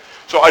 Okay?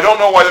 So I don't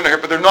know why they're not here,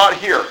 but they're not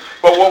here.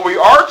 But what we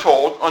are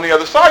told on the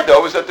other side,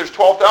 though, is that there's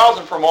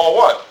 12,000 from all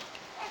what?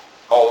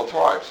 All the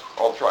tribes.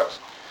 All the tribes.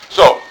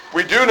 So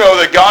we do know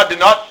that God did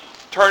not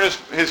turn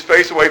his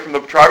face away from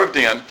the tribe of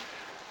Dan,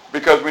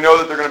 because we know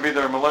that they're going to be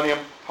there in the millennium.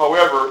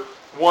 However,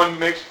 one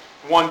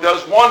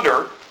does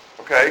wonder,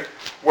 okay,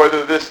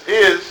 whether this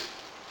is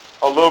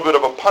a little bit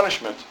of a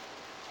punishment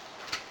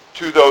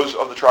to those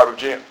of the tribe of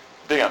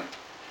Dan.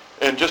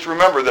 And just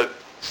remember that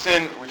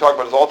sin, we talk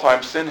about this all the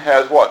time, sin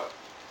has what?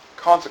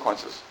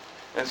 Consequences.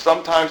 And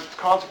sometimes its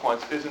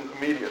consequence isn't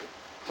immediate.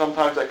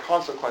 Sometimes that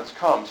consequence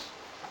comes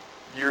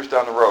years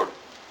down the road.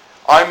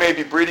 I may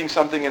be breeding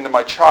something into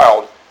my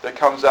child that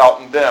comes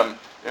out in them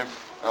in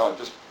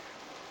just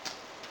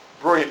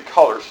brilliant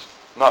colors,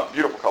 not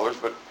beautiful colors,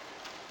 but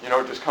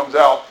it just comes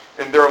out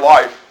in their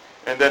life,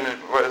 and then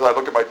as I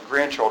look at my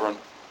grandchildren,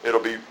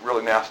 it'll be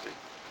really nasty.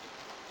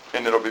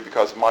 And it'll be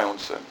because of my own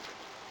sin.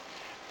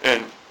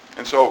 And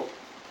so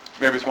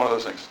maybe it's one of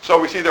those things. So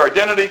we see their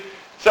identity.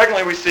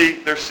 Secondly, we see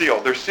their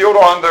seal. They're sealed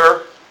on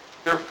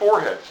their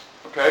foreheads.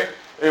 Okay?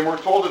 And we're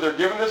told that they're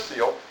given this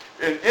seal.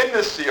 And in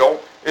this seal,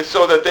 it's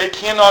so that they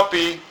cannot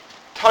be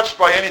touched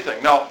by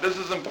anything. Now, this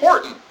is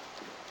important,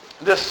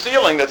 this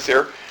sealing that's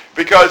here,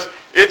 because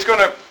it's going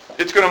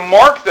to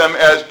mark them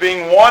as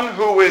being one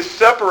who is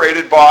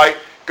separated by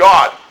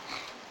God.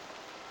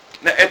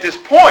 Now, at this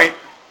point,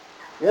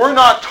 we're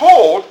not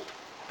told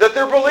that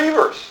they're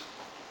believers.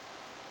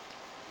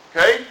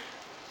 Okay?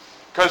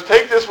 Because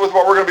take this with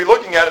what we're going to be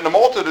looking at in the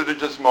multitude at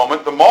this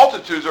moment. The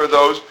multitudes are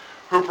those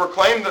who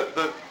proclaim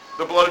the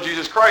blood of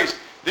Jesus Christ.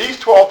 These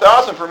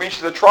 12,000 from each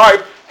of the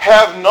tribe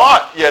have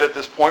not yet at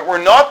this point, are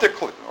not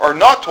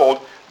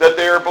told that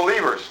they are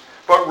believers.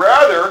 But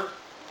rather,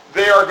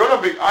 they are going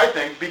to be, I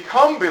think,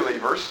 become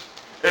believers.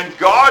 And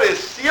God is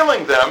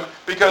sealing them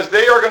because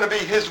they are going to be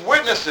his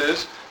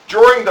witnesses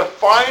during the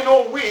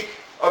final week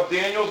of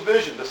Daniel's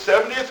vision, the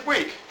 70th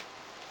week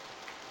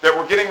that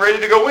we're getting ready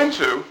to go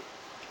into.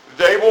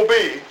 They will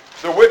be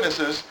the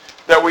witnesses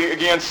that we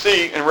again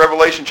see in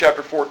Revelation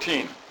chapter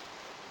 14.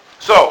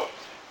 So,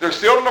 they're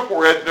sealed on the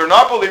forehead. They're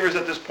not believers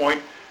at this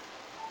point.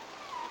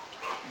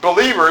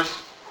 Believers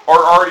are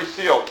already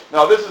sealed.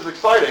 Now, this is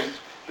exciting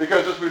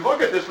because as we look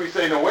at this, we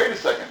say, no, wait a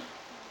second.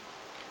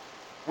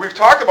 We've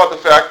talked about the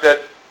fact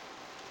that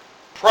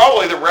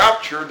probably the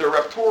rapture, the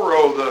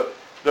rapturo,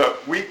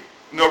 we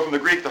know from the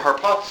Greek, the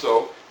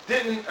harpazo,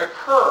 didn't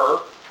occur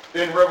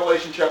in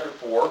Revelation chapter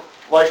 4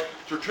 like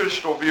the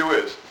traditional view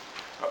is.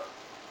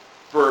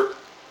 For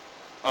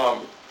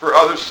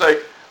others' sake,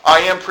 I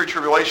am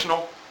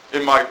pre-tribulational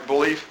in my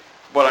belief,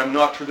 but I'm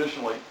not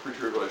traditionally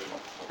pre-tribulational.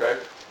 Okay?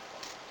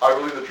 I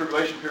believe the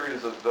tribulation period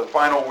is the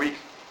final week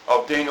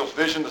of Daniel's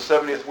vision, the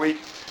 70th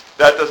week.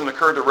 That doesn't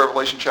occur until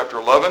Revelation chapter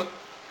 11.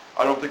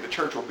 I don't think the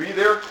church will be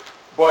there,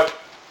 but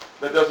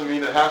that doesn't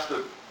mean it has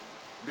to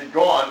be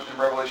gone in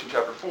Revelation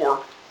chapter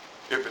 4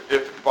 if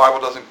the Bible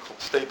doesn't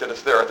state that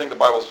it's there. I think the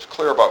Bible is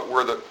clear about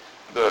where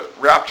the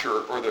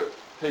rapture or the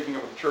taking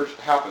of the church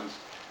happens.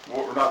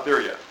 We're not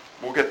there yet.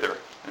 We'll get there.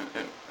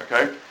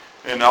 Okay?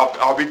 And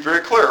I'll be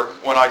very clear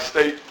when I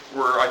state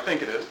where I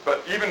think it is.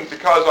 But even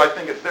because I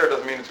think it's there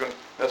doesn't mean it's going to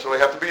necessarily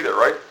have to be there,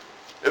 right?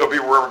 It'll be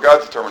wherever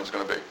God determines it's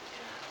going to be.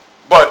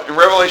 But in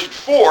Revelation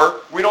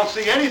 4, we don't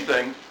see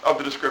anything of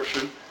the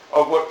description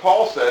of what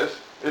Paul says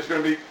is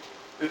going to be.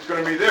 It's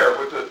going to be there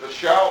with the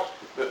shout,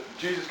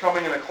 Jesus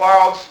coming in the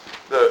clouds,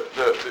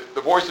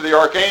 the voice of the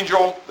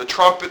archangel, the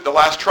trumpet, the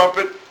last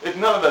trumpet.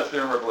 None of that's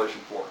there in Revelation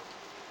 4.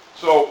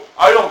 So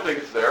I don't think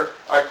it's there.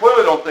 I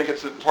clearly don't think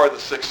it's part of the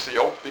sixth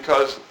seal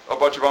because a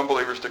bunch of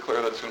unbelievers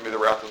declare that it's going to be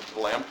the wrath of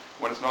the Lamb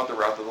when it's not the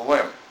wrath of the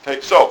Lamb.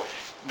 Okay, so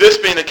this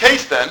being the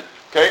case then,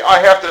 okay, I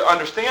have to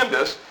understand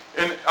this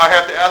and I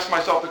have to ask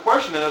myself the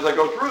question, and as I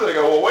go through that I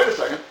go, well, wait a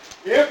second.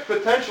 If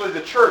potentially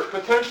the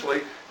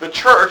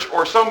church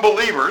or some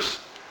believers,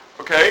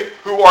 okay,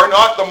 who are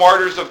not the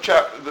martyrs of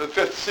the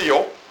fifth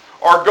seal,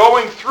 are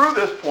going through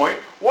this point,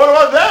 what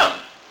about them?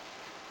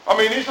 I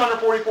mean, these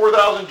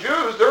 144,000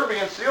 Jews, they're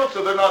being sealed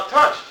so they're not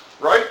touched,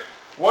 right?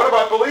 What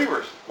about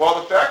believers?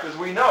 Well, the fact is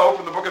we know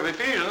from the book of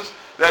Ephesians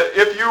that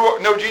if you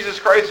know Jesus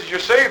Christ as your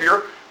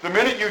Savior, the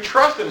minute you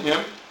trust in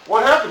him,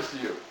 what happens to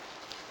you?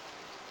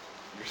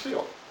 You're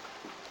sealed.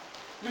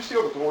 You're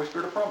sealed with the Holy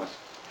Spirit of promise.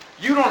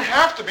 You don't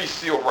have to be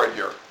sealed right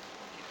here. Do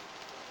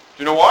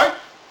you know why?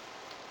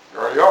 You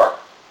already are.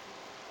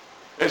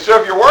 And so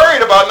if you're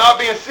worried about not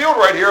being sealed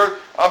right here,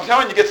 I'm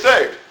telling you, get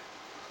saved.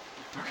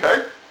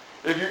 Okay?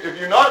 If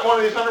you're not one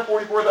of these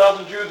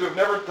 144,000 Jews who have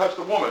never touched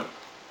a woman,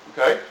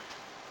 okay?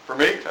 For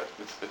me,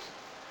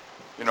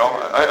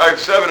 I have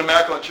 7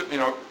 immaculate,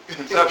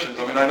 conceptions.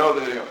 I mean, I know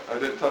that I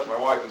didn't touch my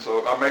wife, and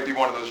so I may be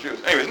one of those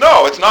Jews. Anyways,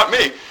 no, it's not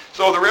me.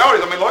 So the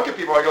reality is, look at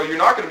people, I go, you're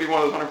not going to be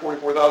one of those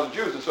 144,000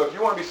 Jews. And so if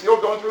you want to be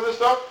sealed going through this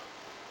stuff,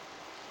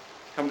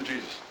 come to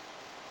Jesus.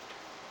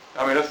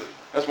 I mean,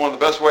 that's one of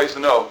the best ways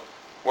to know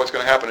what's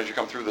going to happen as you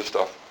come through this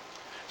stuff.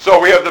 So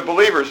we have the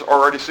believers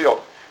already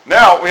sealed.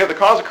 Now, we have the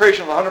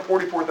consecration of the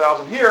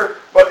 144,000 here,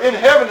 but in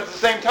heaven at the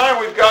same time,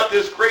 we've got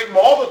this great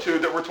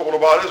multitude that we're told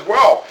about as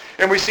well.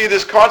 And we see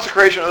this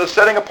consecration, or the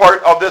setting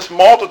apart of this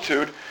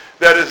multitude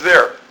that is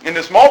there. In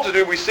this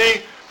multitude, we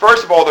see,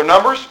 first of all, their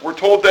numbers. We're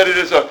told that it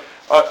is a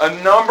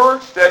number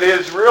that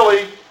is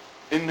really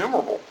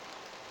innumerable.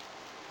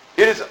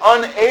 It is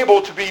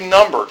unable to be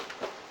numbered.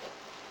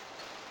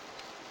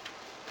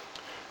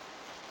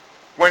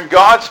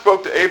 God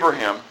spoke to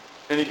Abraham,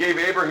 and he gave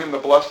Abraham the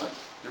blessing.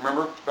 You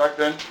remember back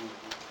then?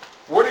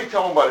 What did he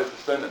tell him about his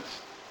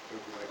descendants?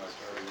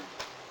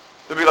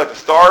 They'll be like the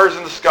stars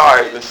in the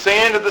sky, the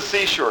sand of the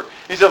seashore.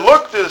 He said,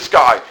 look to the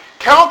sky.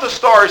 Count the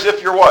stars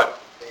if you're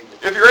what?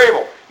 If you're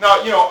able. Now,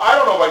 I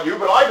don't know about you,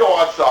 but I go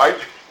outside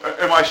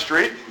in my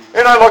street,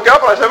 and I look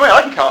up and I say, man,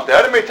 I can count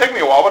that. It may take me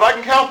a while, but I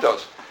can count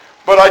those.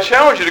 But I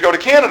challenge you to go to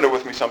Canada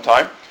with me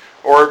sometime.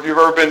 Or if you've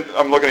ever been,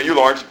 I'm looking at you,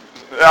 Lawrence,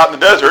 out in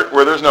the desert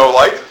where there's no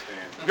lights.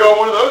 Go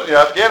one of those,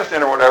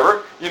 Afghanistan or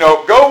whatever.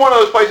 Go one of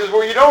those places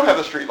where you don't have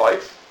the street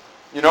lights.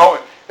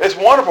 It's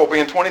wonderful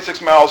being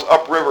 26 miles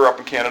upriver up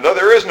in Canada.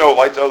 There is no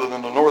lights other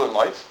than the northern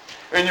lights.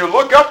 And you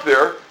look up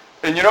there,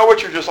 and you know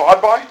what you're just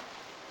awed by?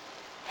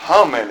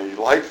 How many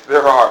lights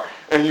there are.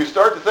 And you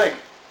start to think,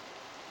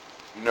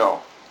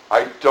 no,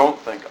 I don't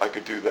think I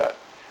could do that.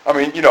 I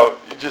mean,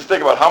 just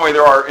think about how many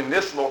there are in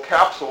this little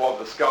capsule of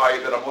the sky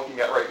that I'm looking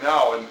at right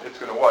now, and it's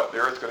going to what? The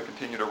Earth's going to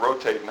continue to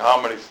rotate, and how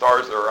many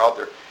stars there are out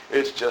there.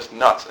 It's just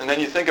nuts. And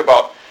then you think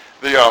about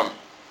the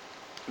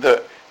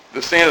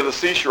sand of the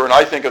seashore, and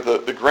I think of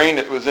the grain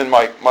that was in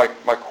my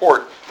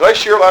court. Did I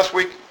share last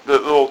week the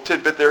little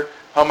tidbit there?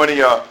 How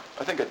many? I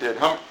think I did.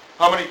 How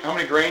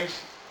many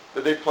grains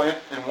did they plant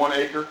in 1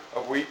 acre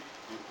of wheat?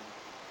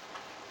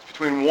 It's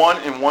between 1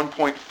 and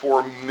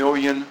 1.4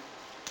 million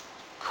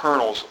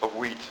kernels of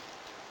wheat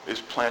is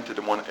planted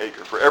in 1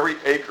 acre. For every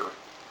acre,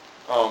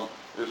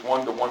 there's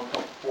 1 to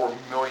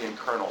 1.4 million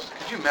kernels.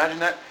 Could you imagine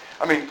that?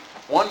 I mean,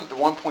 1 to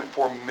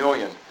 1.4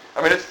 million.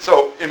 I mean,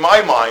 so in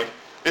my mind,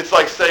 it's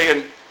like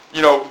saying,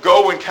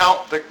 go and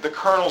count the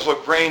kernels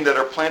of grain that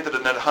are planted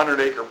in that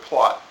 100-acre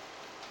plot.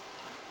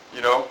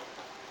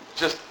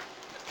 Just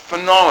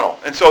phenomenal.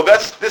 And so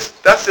that's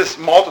this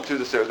multitude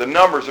that's there. The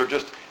numbers are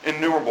just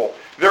innumerable.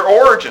 Their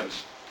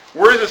origins.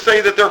 Where does it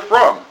say that they're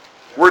from?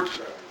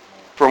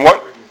 From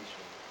what?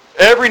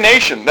 Every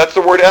nation. That's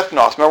the word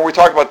ethnos. Remember we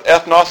talked about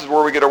ethnos is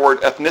where we get our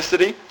word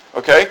ethnicity.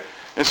 Okay?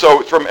 And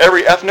so it's from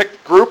every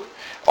ethnic group.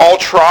 All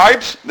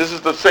tribes. This is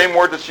the same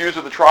word that's used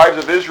with the tribes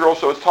of Israel.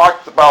 So it's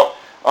talked about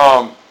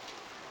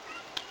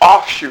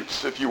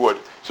offshoots, if you would.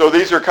 So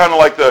these are kind of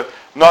like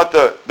not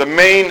the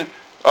main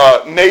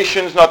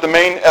nations, not the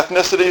main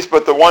ethnicities,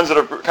 but the ones that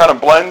are kind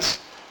of blends.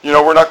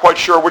 We're not quite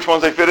sure which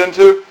ones they fit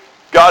into.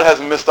 God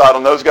hasn't missed out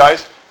on those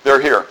guys.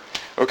 They're here.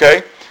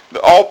 Okay?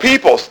 All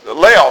peoples,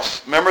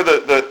 Laos, remember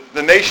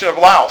the nation of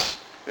Laos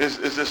is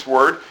this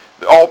word.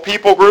 All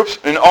people groups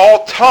and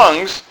all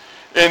tongues,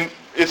 and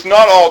it's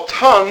not all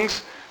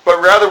tongues, but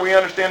rather we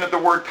understand that the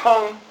word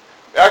tongue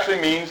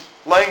actually means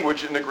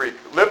language in the Greek.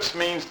 Lips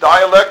means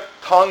dialect,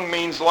 tongue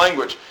means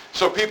language.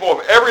 So people of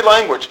every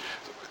language.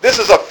 This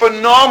is a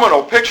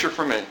phenomenal picture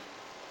for me.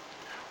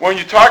 When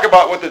you talk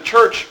about what the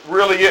church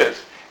really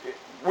is,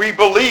 we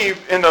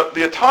believe in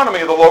the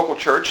autonomy of the local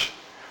church,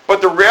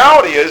 but the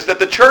reality is that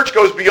the church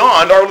goes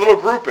beyond our little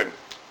grouping.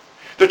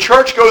 The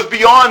church goes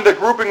beyond the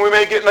grouping we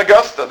may get in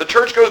Augusta. The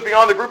church goes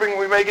beyond the grouping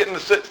we may get in the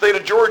state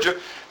of Georgia.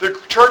 The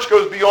church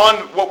goes beyond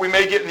what we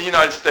may get in the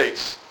United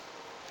States.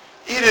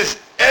 It is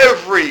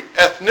every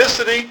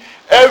ethnicity,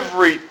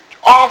 every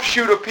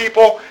offshoot of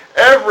people,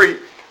 every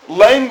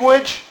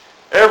language,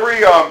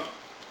 every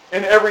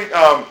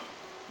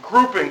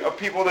grouping of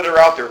people that are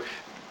out there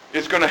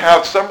is going to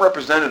have some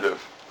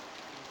representative.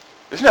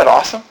 Isn't that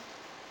awesome?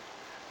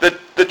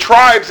 The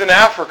tribes in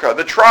Africa,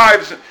 the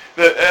tribes,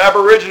 the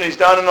Aborigines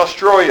down in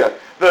Australia,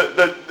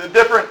 the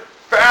different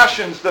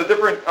fashions, the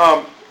different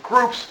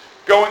groups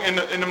going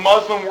in the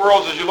Muslim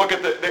worlds as you look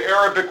at the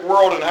Arabic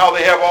world and how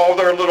they have all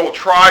their little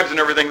tribes and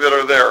everything that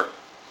are there.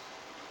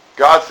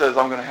 God says,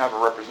 I'm going to have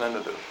a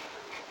representative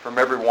from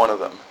every one of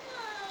them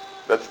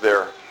that's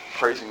there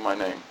praising my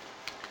name.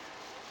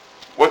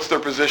 What's their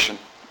position?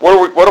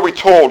 What are we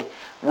told?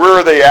 Where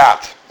are they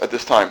at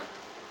this time?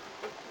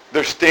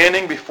 They're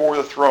standing before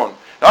the throne.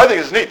 Now, I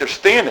think it's neat. They're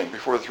standing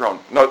before the throne.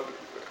 Now,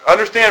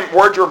 understand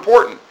words are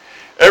important.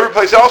 Every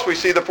place else we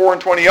see the 4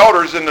 and 20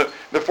 elders and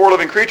the 4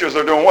 living creatures,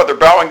 they're doing what? They're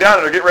bowing down,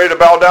 and they're getting ready to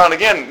bow down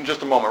again in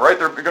just a moment, right?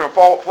 They're going to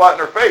fall flat in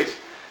their face.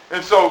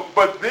 And so,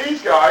 but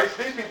these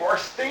people are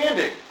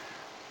standing.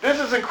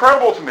 This is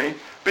incredible to me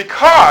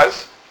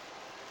because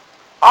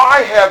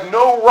I have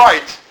no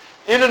right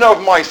in and of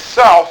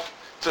myself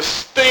to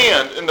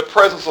stand in the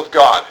presence of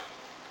God.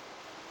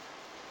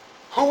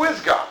 Who is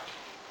God?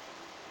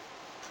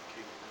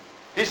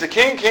 He's the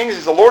King of Kings.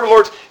 He's the Lord of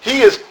Lords.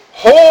 He is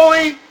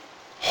holy,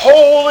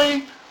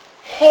 holy,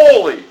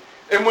 holy.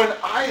 And when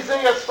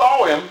Isaiah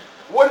saw him,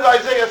 what did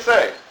Isaiah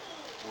say?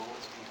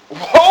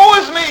 Woe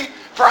is me,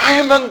 for I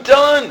am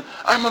undone.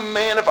 I'm a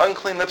man of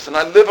unclean lips, and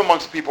I live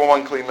amongst people of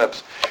unclean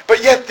lips.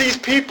 But yet these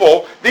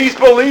people, these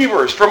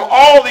believers from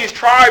all these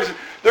tribes,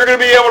 they're going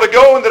to be able to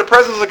go into the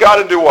presence of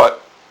God and do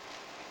what?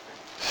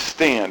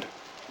 Stand.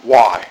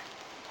 Why?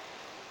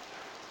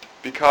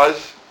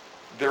 Because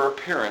their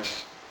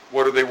appearance,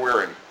 what are they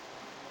wearing?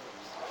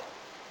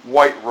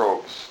 White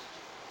robes.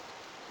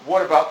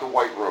 What about the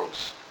white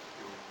robes?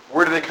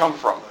 Where do they come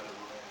from?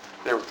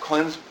 They were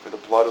cleansed with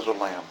the blood of the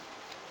Lamb.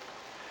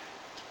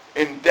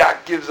 And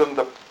that gives them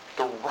the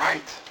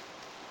right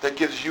that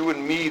gives you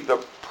and me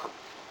the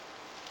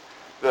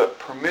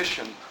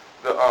permission,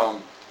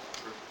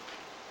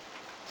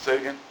 say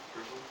it again?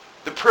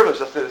 The privilege,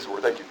 that's the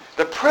word, thank you.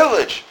 The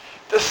privilege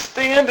to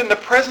stand in the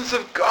presence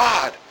of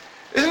God.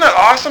 Isn't that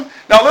awesome?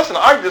 Now listen,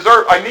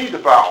 I need to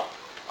bow.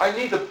 I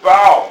need to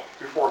bow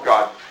before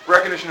God,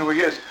 recognition of who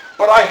he is.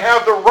 But I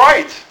have the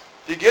right,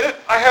 do you get it?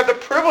 I have the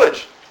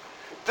privilege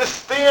to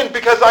stand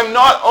because I'm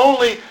not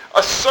only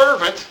a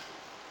servant,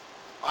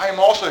 I am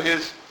also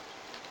his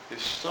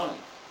son.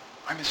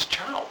 I'm his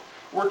child.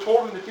 We're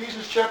told in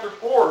Ephesians chapter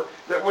 4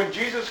 that when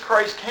Jesus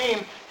Christ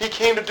came, he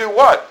came to do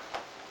what?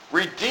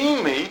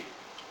 Redeem me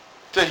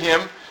to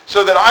him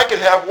so that I could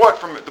have what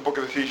from the book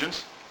of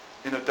Ephesians?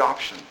 An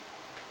adoption.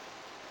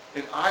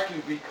 And I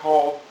can be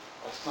called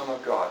a son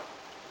of God.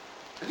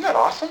 Isn't that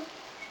awesome?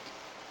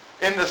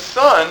 And the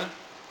son,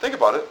 think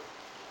about it,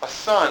 a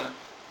son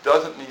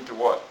doesn't need to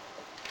what?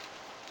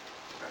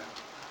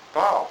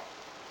 Bow.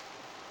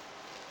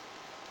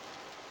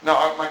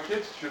 Now, my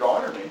kids should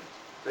honor me.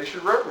 They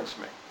should reverence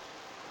me.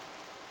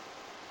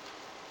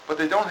 But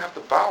they don't have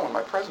to bow in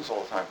my presence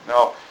all the time.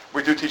 Now,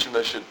 we do teach them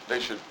they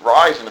should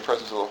rise in the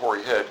presence of the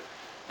hoary head.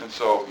 And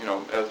so,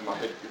 as my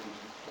head gets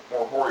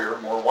more hoarier,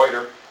 more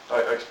whiter, I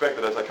expect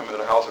that as I come into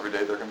the house every day,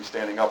 they're going to be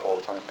standing up all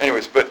the time.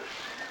 Anyways, but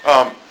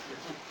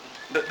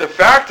the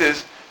fact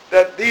is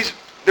that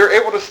they're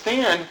able to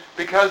stand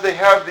because they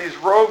have these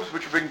robes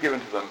which have been given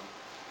to them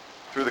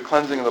through the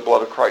cleansing of the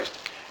blood of Christ.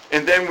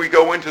 And then we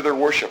go into their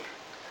worship.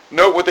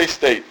 Note what they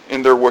state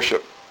in their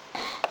worship.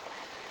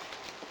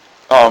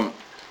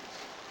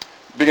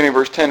 Beginning of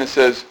verse 10, it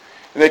says,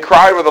 "And they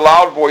cried with a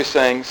loud voice,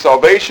 saying,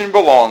 Salvation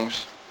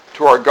belongs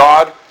to our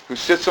God who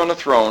sits on the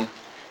throne,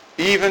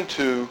 even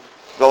to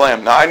the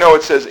Lamb." Now, I know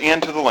it says,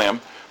 "and to the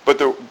Lamb," but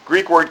the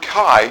Greek word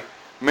kai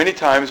many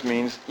times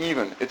means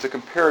even. It's a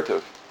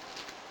comparative.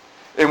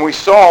 And we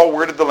saw,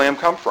 where did the Lamb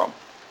come from?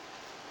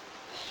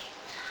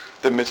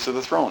 The midst of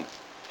the throne.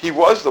 He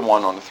was the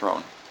one on the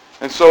throne.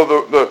 And so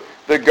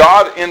the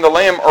God and the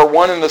Lamb are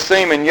one and the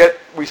same, and yet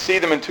we see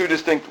them in two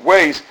distinct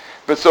ways.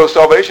 But so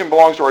salvation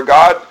belongs to our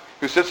God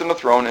who sits on the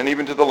throne and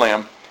even to the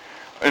Lamb.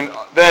 And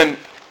then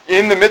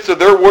in the midst of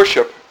their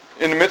worship,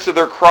 in the midst of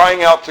their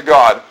crying out to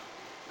God,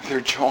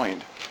 they're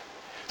joined.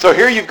 So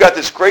here you've got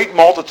this great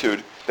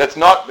multitude that's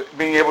not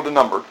being able to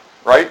number,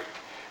 right?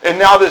 And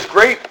now this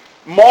great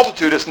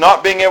multitude that's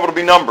not being able to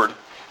be numbered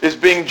is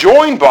being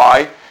joined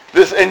by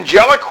this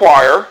angelic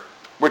choir,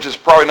 which is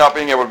probably not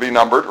being able to be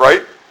numbered,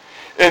 right?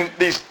 And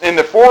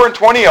the 4 and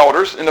 20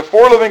 elders and the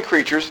 4 living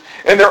creatures,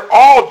 and they're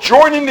all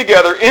joining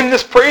together in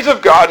this praise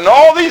of God, and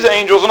all these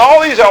angels and all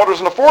these elders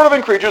and the 4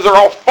 living creatures are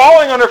all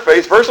falling on their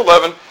face, verse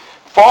 11,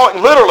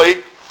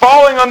 literally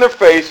falling on their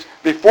face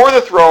before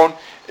the throne,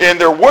 and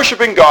they're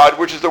worshiping God,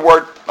 which is the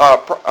word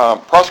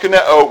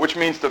proskuneo, which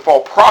means to fall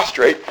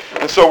prostrate.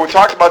 And so we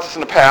talked about this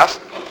in the past.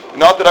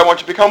 Not that I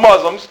want you to become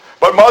Muslims,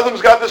 but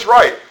Muslims got this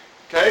right.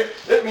 Okay?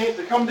 It means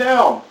to come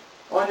down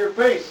on your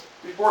face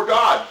before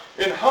God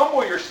and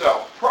humble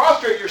yourself,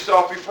 prostrate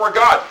yourself before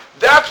God.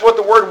 That's what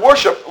the word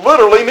worship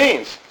literally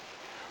means.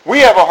 We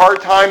have a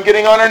hard time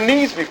getting on our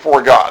knees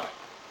before God.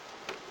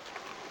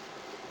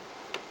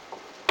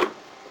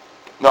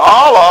 Now,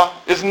 Allah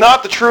is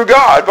not the true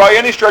God by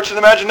any stretch of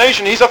the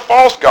imagination. He's a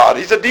false God.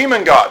 He's a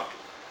demon God.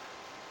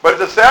 But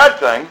it's a sad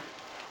thing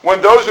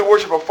when those who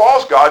worship a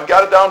false God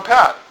got it down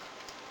pat.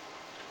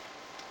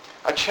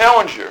 I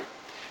challenge you,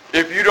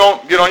 if you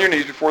don't get on your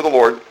knees before the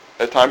Lord,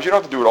 at times you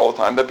don't have to do it all the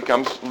time. That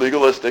becomes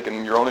legalistic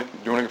and you're only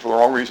doing it for the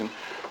wrong reason.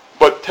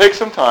 But take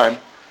some time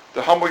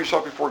to humble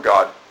yourself before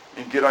God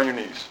and get on your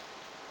knees.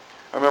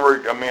 I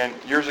remember a man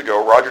years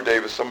ago, Roger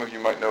Davis, some of you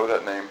might know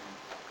that name,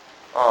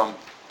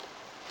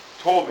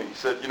 told me, he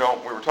said, we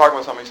were talking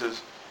about something, he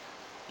says,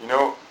 I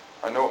know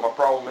what my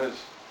problem is,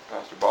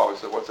 Pastor Bob. I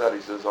said, what's that?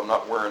 He says, I'm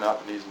not wearing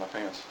out the knees of my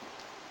pants.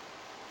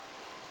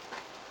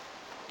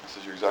 I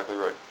said, you're exactly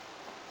right.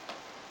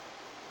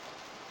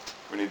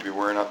 We need to be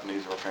wearing out the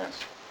knees of our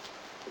pants.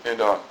 And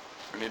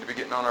we need to be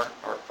getting on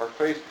our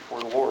face before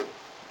the Lord.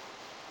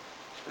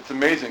 It's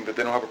amazing that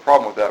they don't have a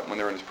problem with that when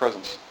they're in His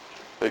presence.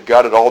 They've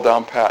got it all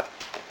down pat.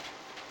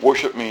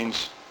 Worship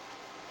means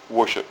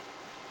worship.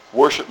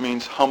 Worship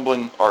means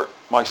humbling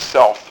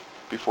myself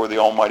before the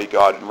Almighty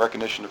God in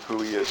recognition of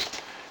who He is.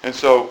 And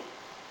so,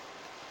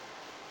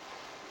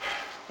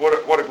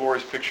 what a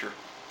glorious picture.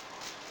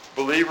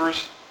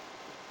 Believers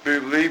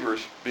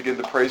begin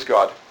to praise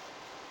God,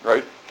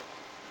 right?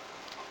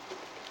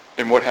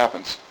 And what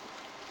happens?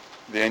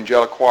 The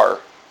angelic choir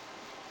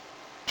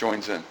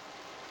joins in.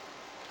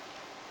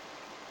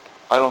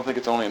 I don't think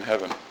it's only in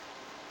heaven.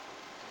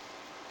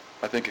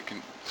 I think it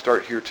can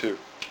start here too.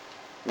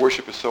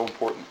 Worship is so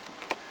important.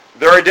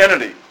 Their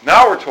identity.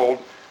 Now we're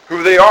told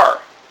who they are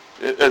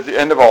at the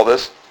end of all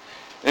this.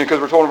 And because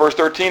we're told in verse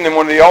 13, then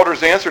one of the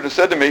elders answered and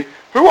said to me,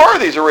 who are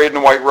these arrayed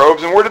in white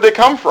robes and where did they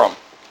come from?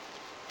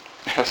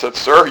 I said,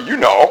 sir, you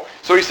know.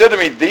 So he said to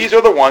me, these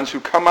are the ones who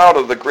come out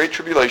of the great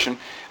tribulation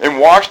and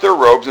washed their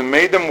robes and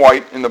made them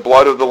white in the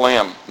blood of the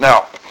Lamb.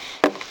 Now,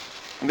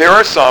 there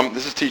are some,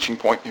 this is teaching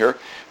point here,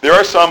 there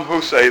are some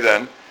who say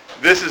then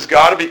this has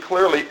got to be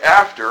clearly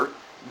after,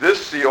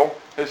 this seal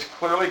has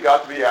clearly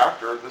got to be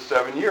after the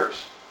 7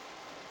 years.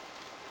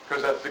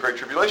 Because that's the Great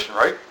Tribulation,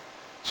 right?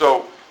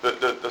 So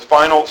the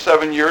final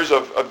 7 years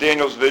of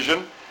Daniel's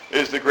vision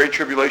is the Great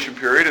Tribulation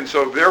period, and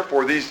so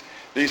therefore these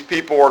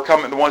people are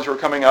coming, the ones who are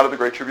coming out of the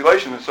Great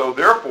Tribulation, and so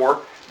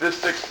therefore this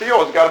sixth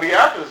seal has got to be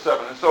after the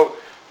 7. And so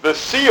the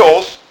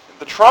seals,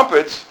 the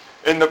trumpets,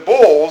 and the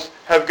bowls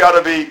have got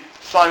to be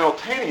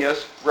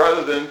simultaneous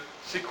rather than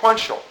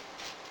sequential.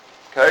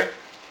 Okay?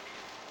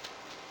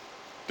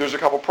 There's a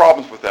couple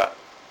problems with that.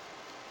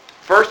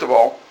 First of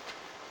all,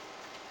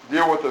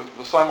 deal with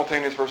the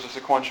simultaneous versus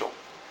sequential.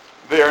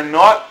 They are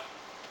not,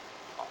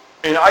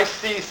 and I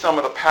see some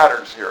of the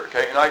patterns here,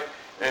 okay?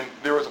 And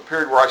there was a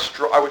period where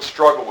I would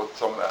struggle with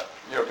some of that,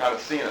 kind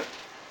of seeing it.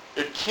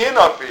 It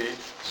cannot be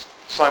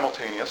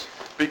simultaneous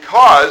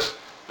because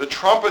the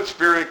trumpets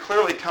very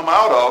clearly come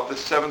out of the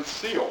seventh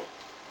seal,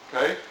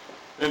 okay?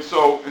 And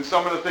so, in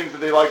some of the things that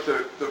they like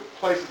to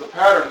place as a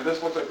pattern, and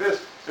this looks like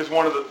this, is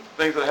one of the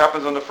things that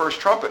happens on the first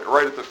trumpet,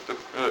 right at the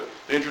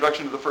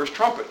introduction to the first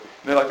trumpet.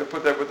 And they like to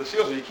put that with the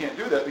seals, and you can't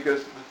do that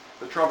because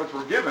the trumpets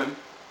were given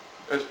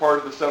as part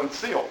of the seventh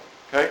seal,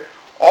 okay?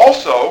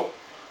 Also,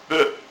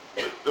 the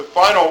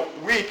final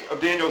week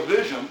of Daniel's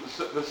vision,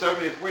 the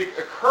 70th week,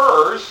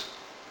 occurs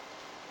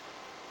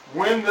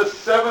when the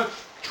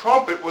seventh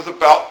trumpet was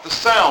about to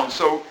sound.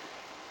 So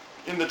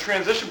in the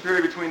transition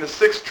period between the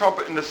sixth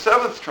trumpet and the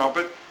seventh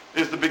trumpet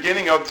is the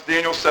beginning of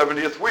Daniel's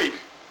 70th week.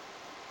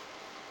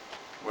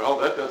 Well,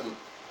 that doesn't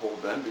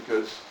hold then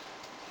because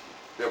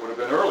that would have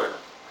been earlier.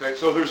 Okay,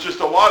 so there's just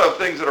a lot of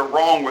things that are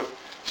wrong with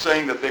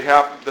saying that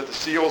that the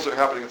seals are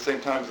happening at the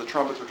same time as the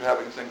trumpets, which are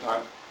happening at the same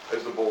time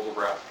as the bowls of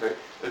wrath. Okay,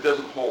 it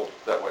doesn't hold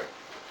that way.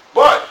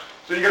 But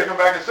so you got to come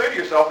back and say to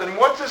yourself, then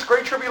what's this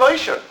great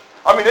tribulation?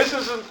 I mean,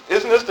 isn't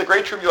this the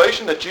great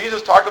tribulation that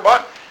Jesus talked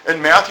about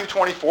in Matthew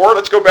 24?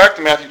 Let's go back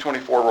to Matthew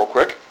 24 real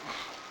quick.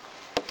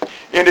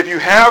 And if you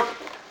have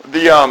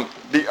the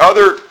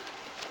other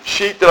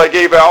sheet that I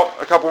gave out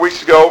a couple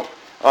weeks ago,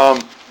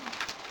 the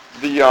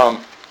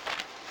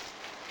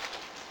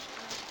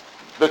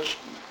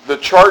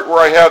chart where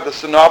I have the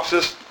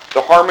synopsis,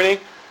 the harmony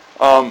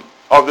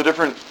of the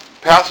different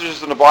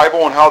passages in the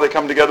Bible and how they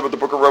come together with the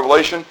book of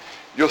Revelation,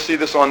 you'll see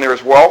this on there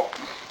as well.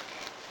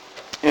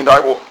 And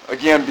I will,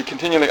 again, be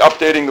continually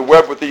updating the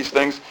web with these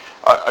things.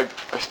 I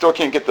still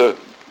can't get the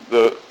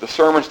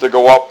sermons to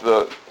go up.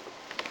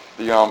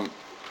 The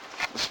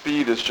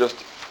speed is just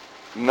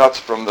nuts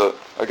from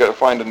I got to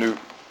find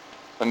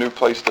a new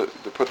place to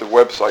put the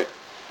website.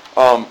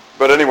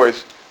 But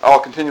anyways, I'll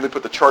continually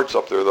put the charts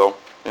up there though,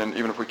 and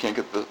even if we can't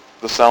get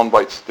the sound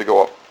bites to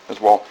go up as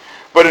well.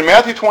 But in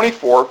Matthew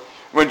 24,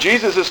 when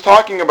Jesus is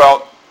talking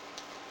about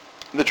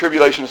the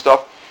tribulation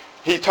stuff,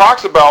 he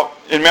talks about,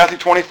 in Matthew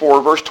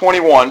 24, verse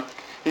 21,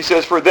 he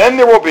says, "For then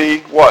there will be,"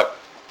 what?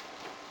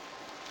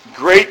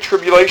 "Great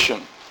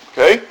tribulation."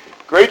 Okay?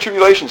 "Great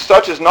tribulation,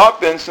 such has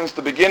not been since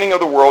the beginning of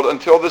the world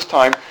until this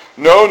time,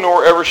 no,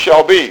 nor ever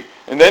shall be."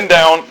 And then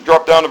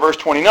drop down to verse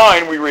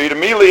 29, we read,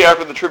 "Immediately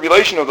after the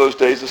tribulation of those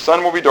days, the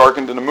sun will be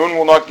darkened, and the moon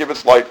will not give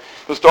its light.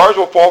 The stars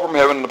will fall from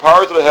heaven, and the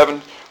powers of the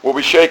heaven will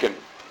be shaken."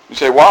 You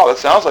say, wow, that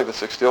sounds like the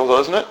sixth seal,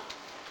 doesn't it?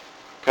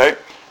 Okay?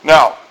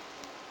 Now,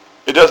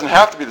 it doesn't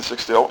have to be the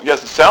sixth seal.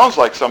 Yes, it sounds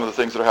like some of the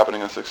things that are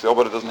happening in the sixth seal,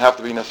 but it doesn't have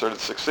to be necessarily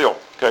the sixth seal.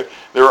 Okay?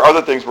 There are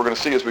other things we're going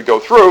to see as we go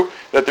through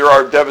that there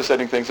are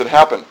devastating things that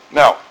happen.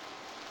 Now,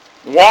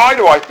 why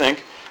do I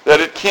think that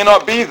it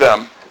cannot be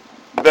them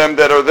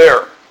that are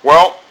there?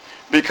 Well,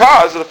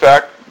 because of the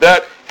fact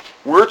that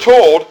we're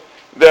told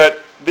that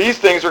these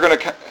things are going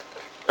to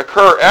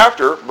occur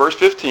after verse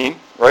 15,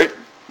 right?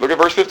 Look at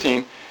verse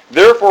 15.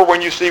 "Therefore,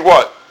 when you see"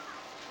 what?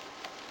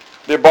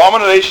 "The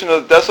abomination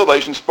of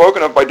desolation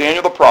spoken of by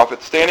Daniel the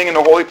prophet, standing in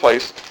the holy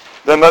place,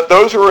 then let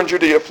those who are in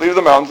Judea flee to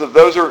the mountains, that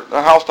those who are in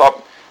the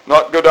housetop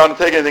not go down and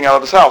take anything out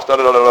of his house." Da,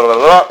 da, da, da, da,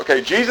 da, da.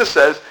 Okay, Jesus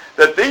says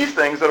that these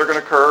things that are going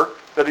to occur,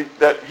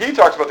 that he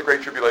talks about the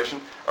Great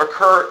Tribulation,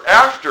 occur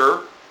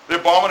after the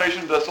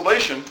abomination of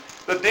desolation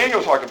that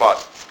Daniel talked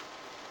about.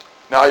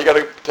 Now you got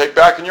to take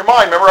back in your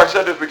mind. Remember I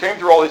said as we came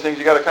through all these things,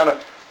 you got to kind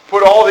of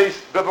put all these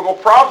biblical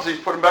prophecies,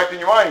 put them back in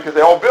your mind because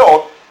they all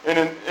build. And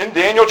in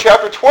Daniel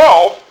chapter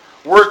 12,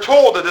 we're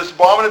told that this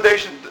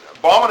abomination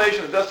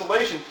of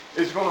desolation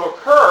is going to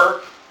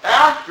occur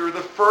after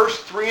the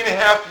first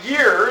 3.5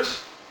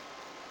 years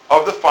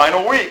of the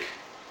final week.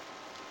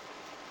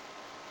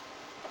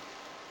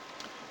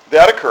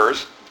 That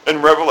occurs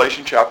in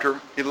Revelation chapter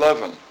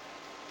 11,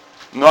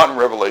 not in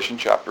Revelation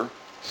chapter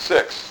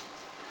 6.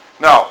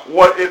 Now,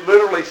 what it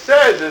literally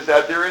says is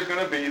that there is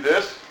going to be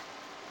this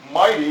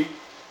mighty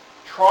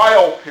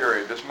trial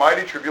period, this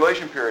mighty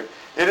tribulation period.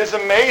 It is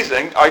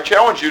amazing. I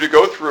challenge you to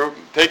go through,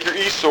 take your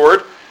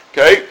e-sword,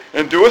 okay,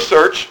 and do a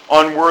search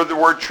on where the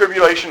word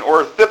tribulation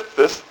or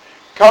thipthis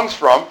comes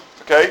from,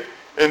 okay,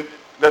 and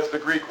that's the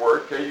Greek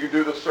word. Okay, you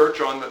do the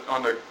search on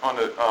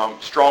the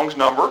Strong's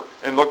number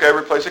and look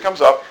every place it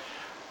comes up.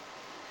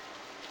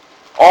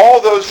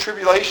 All those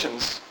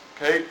tribulations,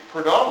 okay,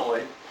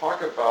 predominantly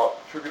talk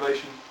about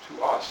tribulation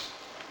to us.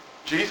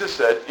 Jesus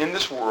said, in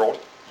this world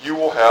you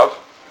will have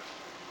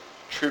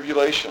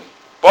tribulation.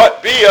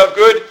 But be of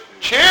good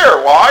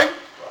cheer. Why?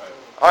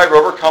 I've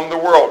overcome the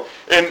world.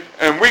 And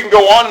we can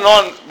go on and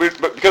on,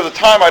 but because of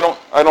time, I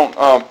don't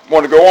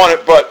want to go on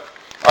it. But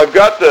I've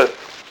got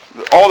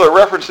all the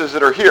references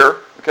that are here,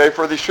 okay,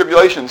 for these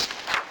tribulations.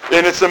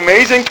 And it's an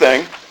amazing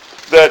thing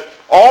that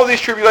all these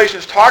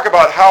tribulations talk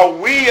about how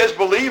we as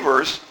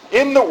believers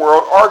in the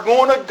world are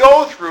going to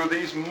go through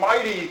these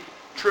mighty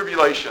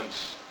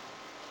tribulations.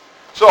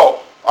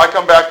 So I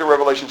come back to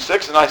Revelation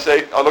 6 and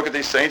I look at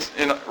these saints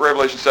in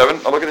Revelation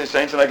 7. I look at these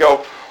saints and I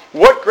go,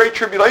 what great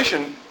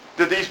tribulation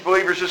did these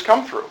believers just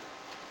come through?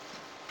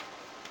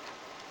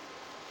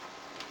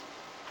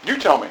 You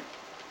tell me.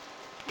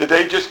 Did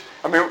they just,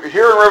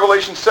 here in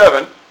Revelation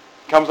 7,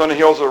 comes on the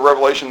heels of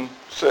Revelation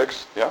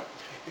 6, yeah?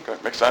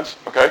 Okay, makes sense,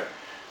 okay?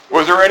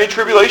 Was there any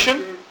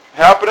tribulation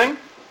happening?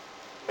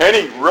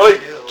 Any really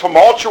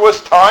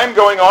tumultuous time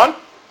going on?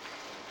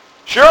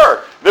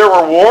 Sure, there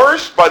were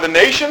wars by the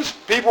nations.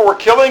 People were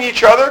killing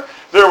each other.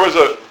 There was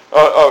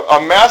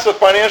a massive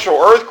financial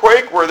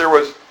earthquake where there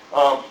was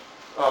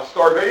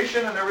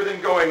starvation and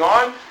everything going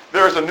on.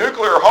 There's a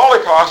nuclear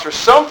holocaust or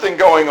something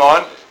going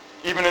on,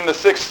 even in the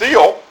sixth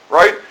seal,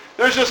 right?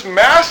 There's just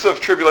massive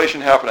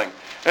tribulation happening.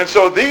 And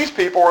so these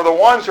people are the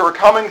ones who are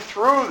coming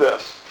through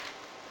this.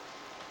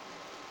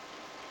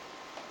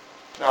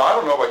 Now, I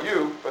don't know about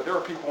you, but there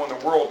are people in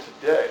the world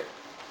today.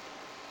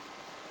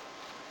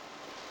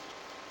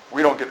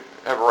 We don't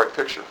have a right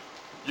picture.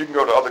 You can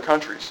go to other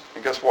countries,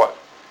 and guess what?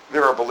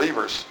 There are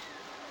believers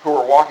who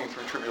are walking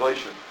through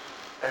tribulation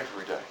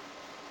every day.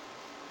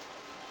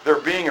 They're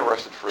being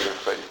arrested for their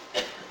faith.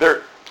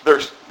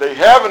 They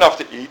have enough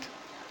to eat,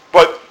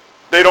 but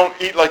they don't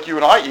eat like you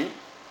and I eat.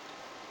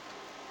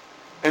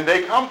 And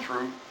they come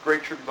through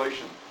great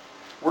tribulation.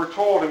 We're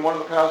told in one of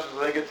the passages,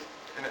 I think it's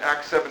in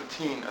Acts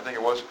 17, I think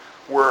it was,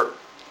 where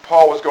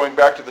Paul was going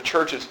back to the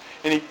churches,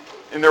 and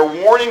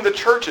they're warning the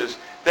churches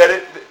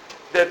that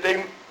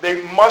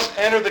they must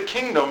enter the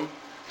kingdom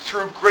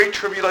through great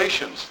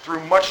tribulations,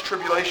 through much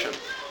tribulation.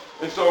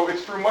 And so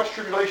it's through much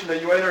tribulation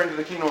that you enter into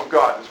the kingdom of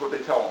God, is what they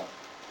tell them.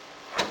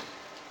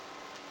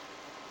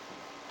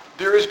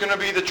 There is going to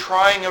be the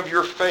trying of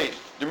your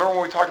faith. Do you remember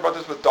when we talked about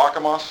this with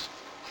dokimos?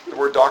 The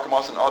word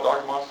dokimos and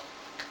adokimos?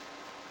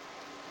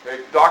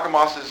 Okay,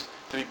 dokimos is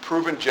to be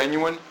proven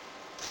genuine,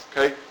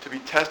 okay, to be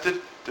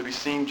tested, to be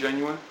seen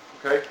genuine,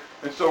 okay?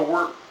 And so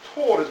we're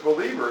told as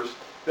believers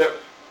that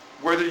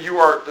whether you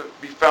are to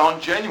be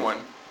found genuine,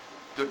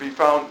 to be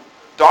found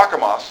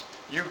dokimos,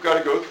 you've got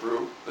to go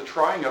through the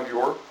trying of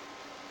your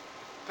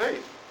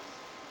faith.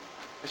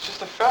 It's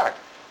just a fact.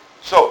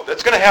 So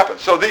that's going to happen.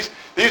 So these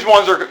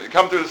ones are going to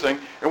come through this thing.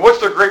 And what's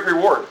their great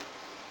reward?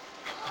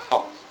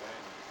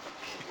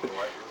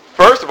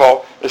 First of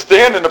all, they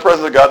stand in the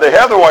presence of God. They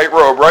have the white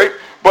robe, right?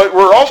 But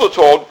we're also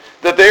told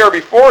that they are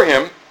before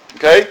Him,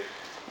 okay,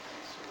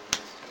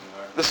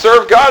 to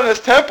serve God in His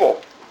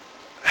temple.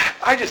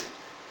 I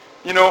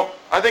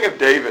think of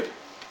David.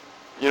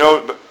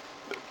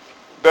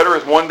 Better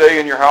is one day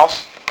in your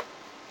house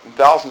than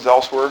thousands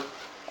elsewhere.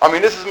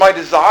 This is my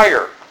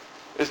desire,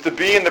 is to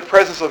be in the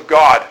presence of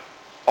God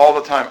all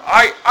the time.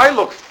 I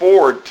look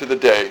forward to the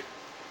day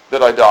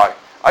that I die.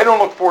 I don't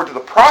look forward to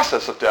the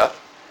process of death.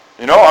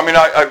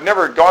 I've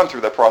never gone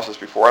through that process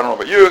before. I don't know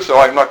about you, so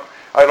I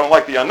don't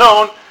like the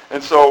unknown.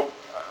 And so,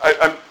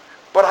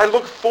 but I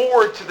look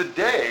forward to the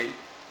day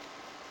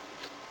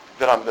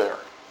that I'm there.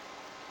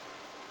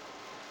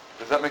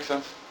 Does that make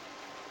sense?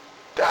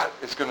 That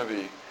is going to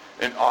be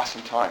an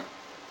awesome time.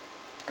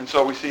 And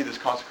so we see this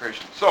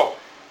consecration. So,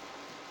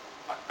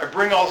 I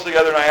bring all this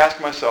together and I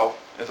ask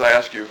myself, as I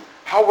ask you,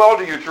 how well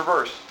do you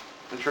traverse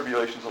the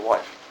tribulations of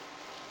life?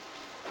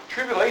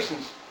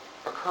 Tribulations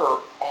occur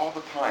all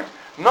the time.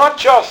 Not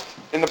just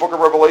in the book of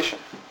Revelation.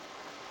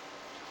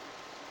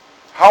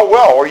 How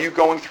well are you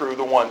going through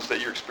the ones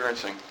that you're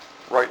experiencing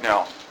right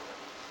now?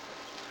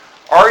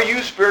 Are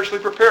you spiritually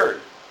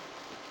prepared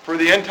for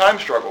the end time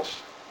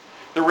struggles?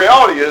 The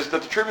reality is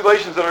that the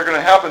tribulations that are going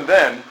to happen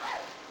then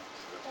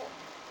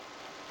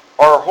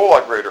are a whole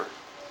lot greater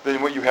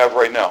than what you have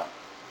right now.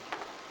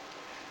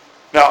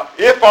 Now,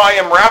 if I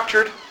am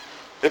raptured,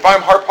 if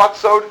I'm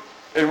harpazoed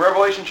in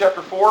Revelation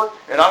chapter 4,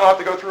 and I don't have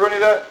to go through any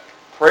of that,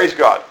 praise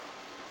God.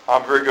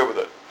 I'm very good with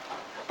it.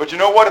 But you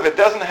know what? If it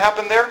doesn't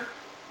happen there,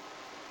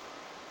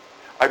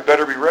 I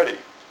better be ready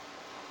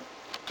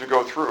to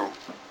go through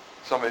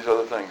some of these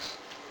other things.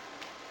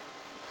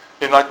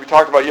 And like we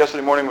talked about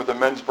yesterday morning with the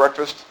men's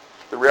breakfast,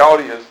 the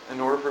reality is, in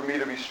order for me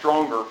to be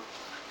stronger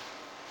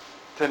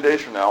 10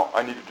 days from now,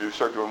 I need to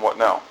start doing what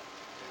now?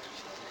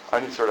 I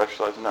need to start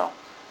exercising now.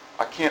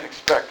 I can't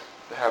expect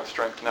to have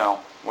strength now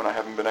when I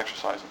haven't been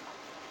exercising.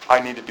 I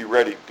need to be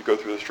ready to go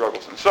through the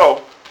struggles. And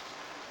so,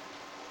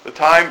 the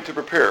time to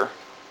prepare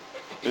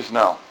is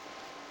now.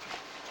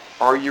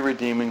 Are you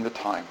redeeming the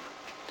time?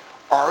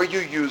 Are you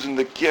using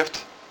the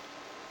gift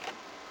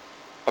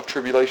of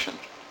tribulation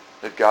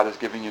that God is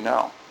giving you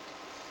now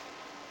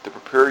to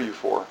prepare you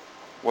for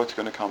what's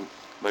going to come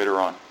later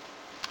on?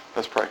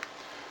 Let's pray.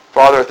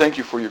 Father, I thank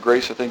you for your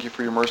grace. I thank you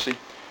for your mercy.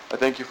 I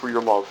thank you for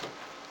your love.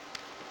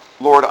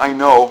 Lord, I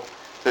know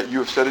that you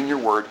have said in your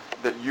word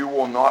that you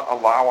will not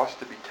allow us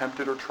to be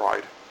tempted or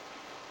tried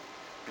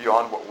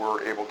beyond what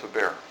we're able to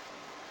bear,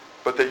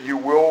 but that you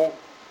will,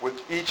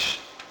 with each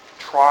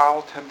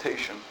trial,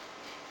 temptation,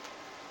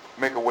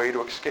 make a way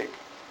to escape.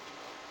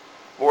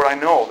 Lord, I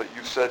know that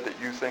you said that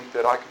you think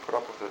that I can put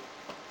up with it,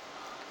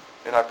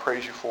 and I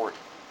praise you for it.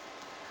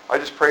 I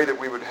just pray that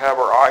we would have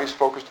our eyes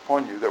focused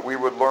upon you, that we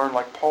would learn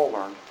like Paul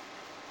learned,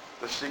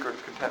 the secret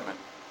of contentment,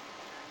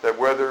 that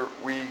whether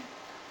we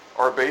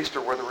are abased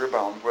or whether we're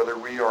bound, whether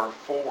we are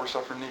full or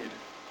suffer need,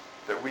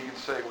 that we can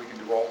say we can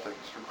do all things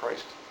through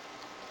Christ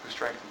who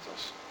strengthens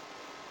us.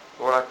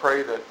 Lord, I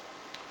pray that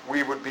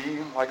we would be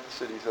like the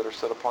cities that are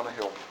set upon a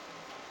hill,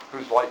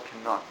 whose light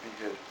cannot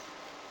be hid.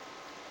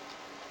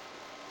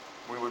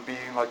 We would be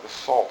like the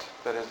salt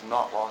that has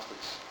not lost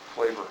its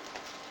flavor.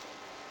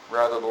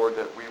 Rather, Lord,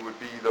 that we would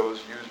be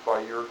those used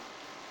by your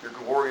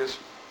glorious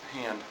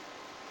hand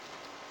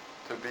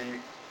to be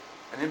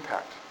an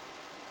impact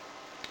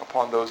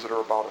upon those that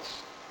are about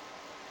us.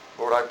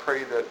 Lord, I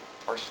pray that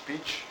our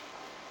speech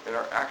and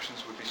our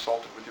actions would be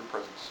salted with your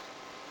presence.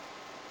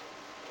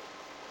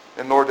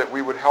 And Lord, that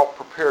we would help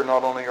prepare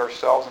not only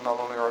ourselves and not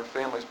only our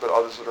families, but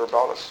others that are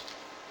about us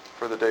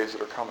for the days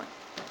that are coming,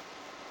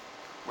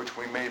 which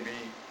we may be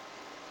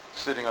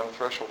sitting on the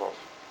threshold of.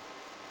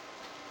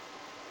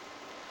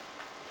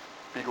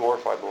 Be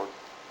glorified, Lord.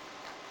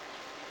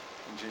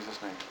 In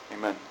Jesus' name,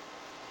 amen.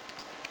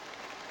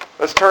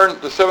 Let's turn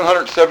to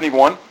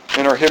 771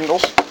 in our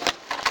hymnals.